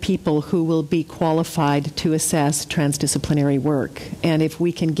 100 people who will be qualified to assess transdisciplinary work. And if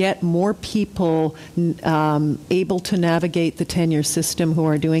we can get more people able to navigate the tenure system who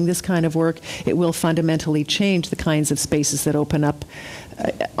are doing this kind of work, it will fundamentally change the kinds of spaces that open up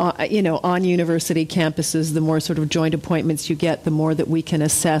on university campuses. The more sort of joint appointments you get, the more that we can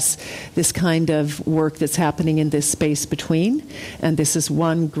assess this kind of work that's happening in this space between. And this is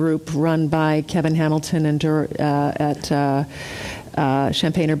one group run by Kevin Hamilton and at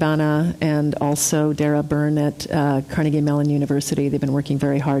Champaign-Urbana, and also Dara Byrne at Carnegie Mellon University. They've been working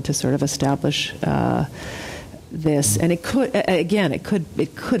very hard to sort of establish this, and it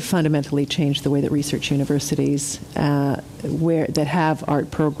could fundamentally change the way that research universities that have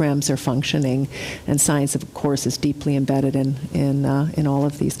art programs are functioning, and science, of course, is deeply embedded in all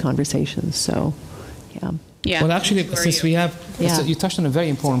of these conversations. So, yeah. Well, actually, since we have, you touched on a very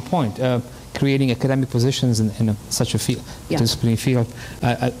important point. Creating academic positions in such a field, disciplinary field.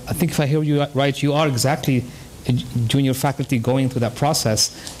 I think if I hear you right, you are exactly junior faculty going through that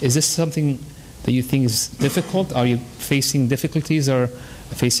process. Is this something that you think is difficult? Are you facing difficulties or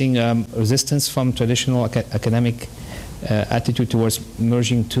facing resistance from traditional academic attitude towards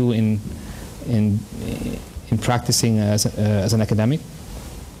merging two in practicing as an academic?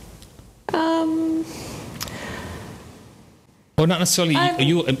 Or not necessarily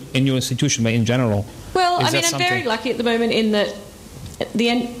you in your institution, but in general. Well, I'm very lucky at the moment in that the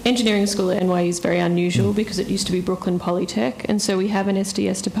engineering school at NYU is very unusual because it used to be Brooklyn Polytech, and so we have an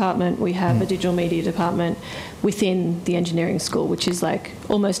SDS department, we have a digital media department within the engineering school, which is like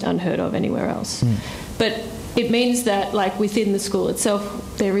almost unheard of anywhere else. But it means that like within the school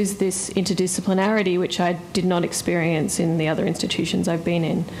itself there is this interdisciplinarity which I did not experience in the other institutions I've been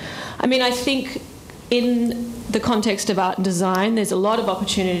in. I think in the context of art and design, there's a lot of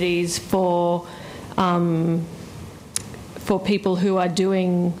opportunities for people who are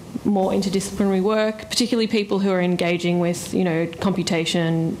doing more interdisciplinary work, particularly people who are engaging with,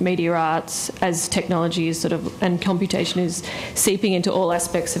 computation, media arts, as technology is and computation is seeping into all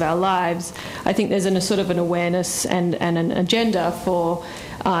aspects of our lives. I think there's a sort of an awareness and an agenda for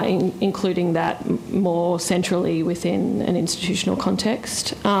including that more centrally within an institutional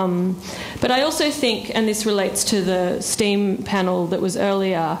context. But I also think, and this relates to the STEAM panel that was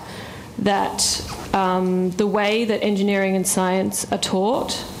earlier, that the way that engineering and science are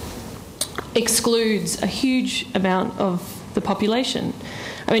taught excludes a huge amount of the population.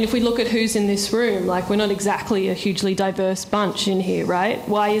 If we look at who's in this room, we're not exactly a hugely diverse bunch in here, right?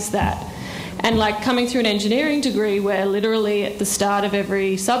 Why is that? And coming through an engineering degree where literally at the start of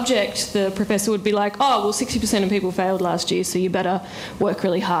every subject the professor would be like, 60% of people failed last year, so you better work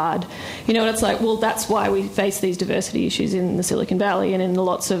really hard. And it's like, well, that's why we face these diversity issues in the Silicon Valley and in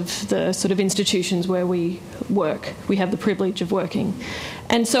lots of the sort of institutions where we work. We have the privilege of working.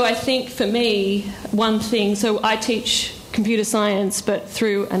 And so I think for me, one thing, so I teach computer science but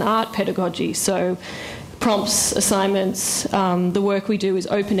through an art pedagogy, so prompts, assignments, the work we do is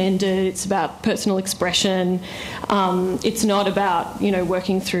open-ended, it's about personal expression, it's not about,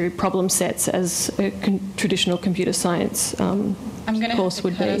 working through problem sets as a traditional computer science I'm going to cut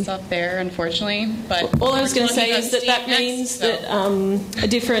us off there, unfortunately. But all I was going to say is that means that a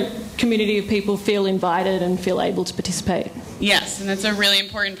different community of people feel invited and feel able to participate. Yes, and that's a really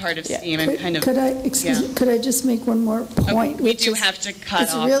important part of STEAM. And kind of. Could I just make one more point? Okay, we do have to cut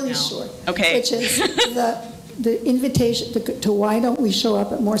it's off really now. short. Okay. Which is the invitation to why don't we show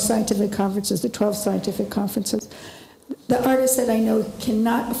up at more scientific conferences, the 12 scientific conferences. The artists that I know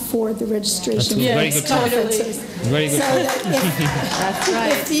cannot afford the registration for these conferences. Very good. So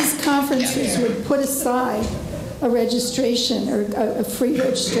that if these conferences would put aside a registration or a free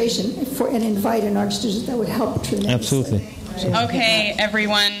registration and invite an art student, that would help tremendously. Absolutely. Okay,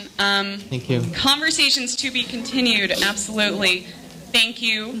 everyone. Thank you. Conversations to be continued. Absolutely. Thank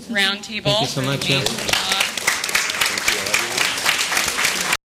you, Roundtable. Thank you so much. Yeah.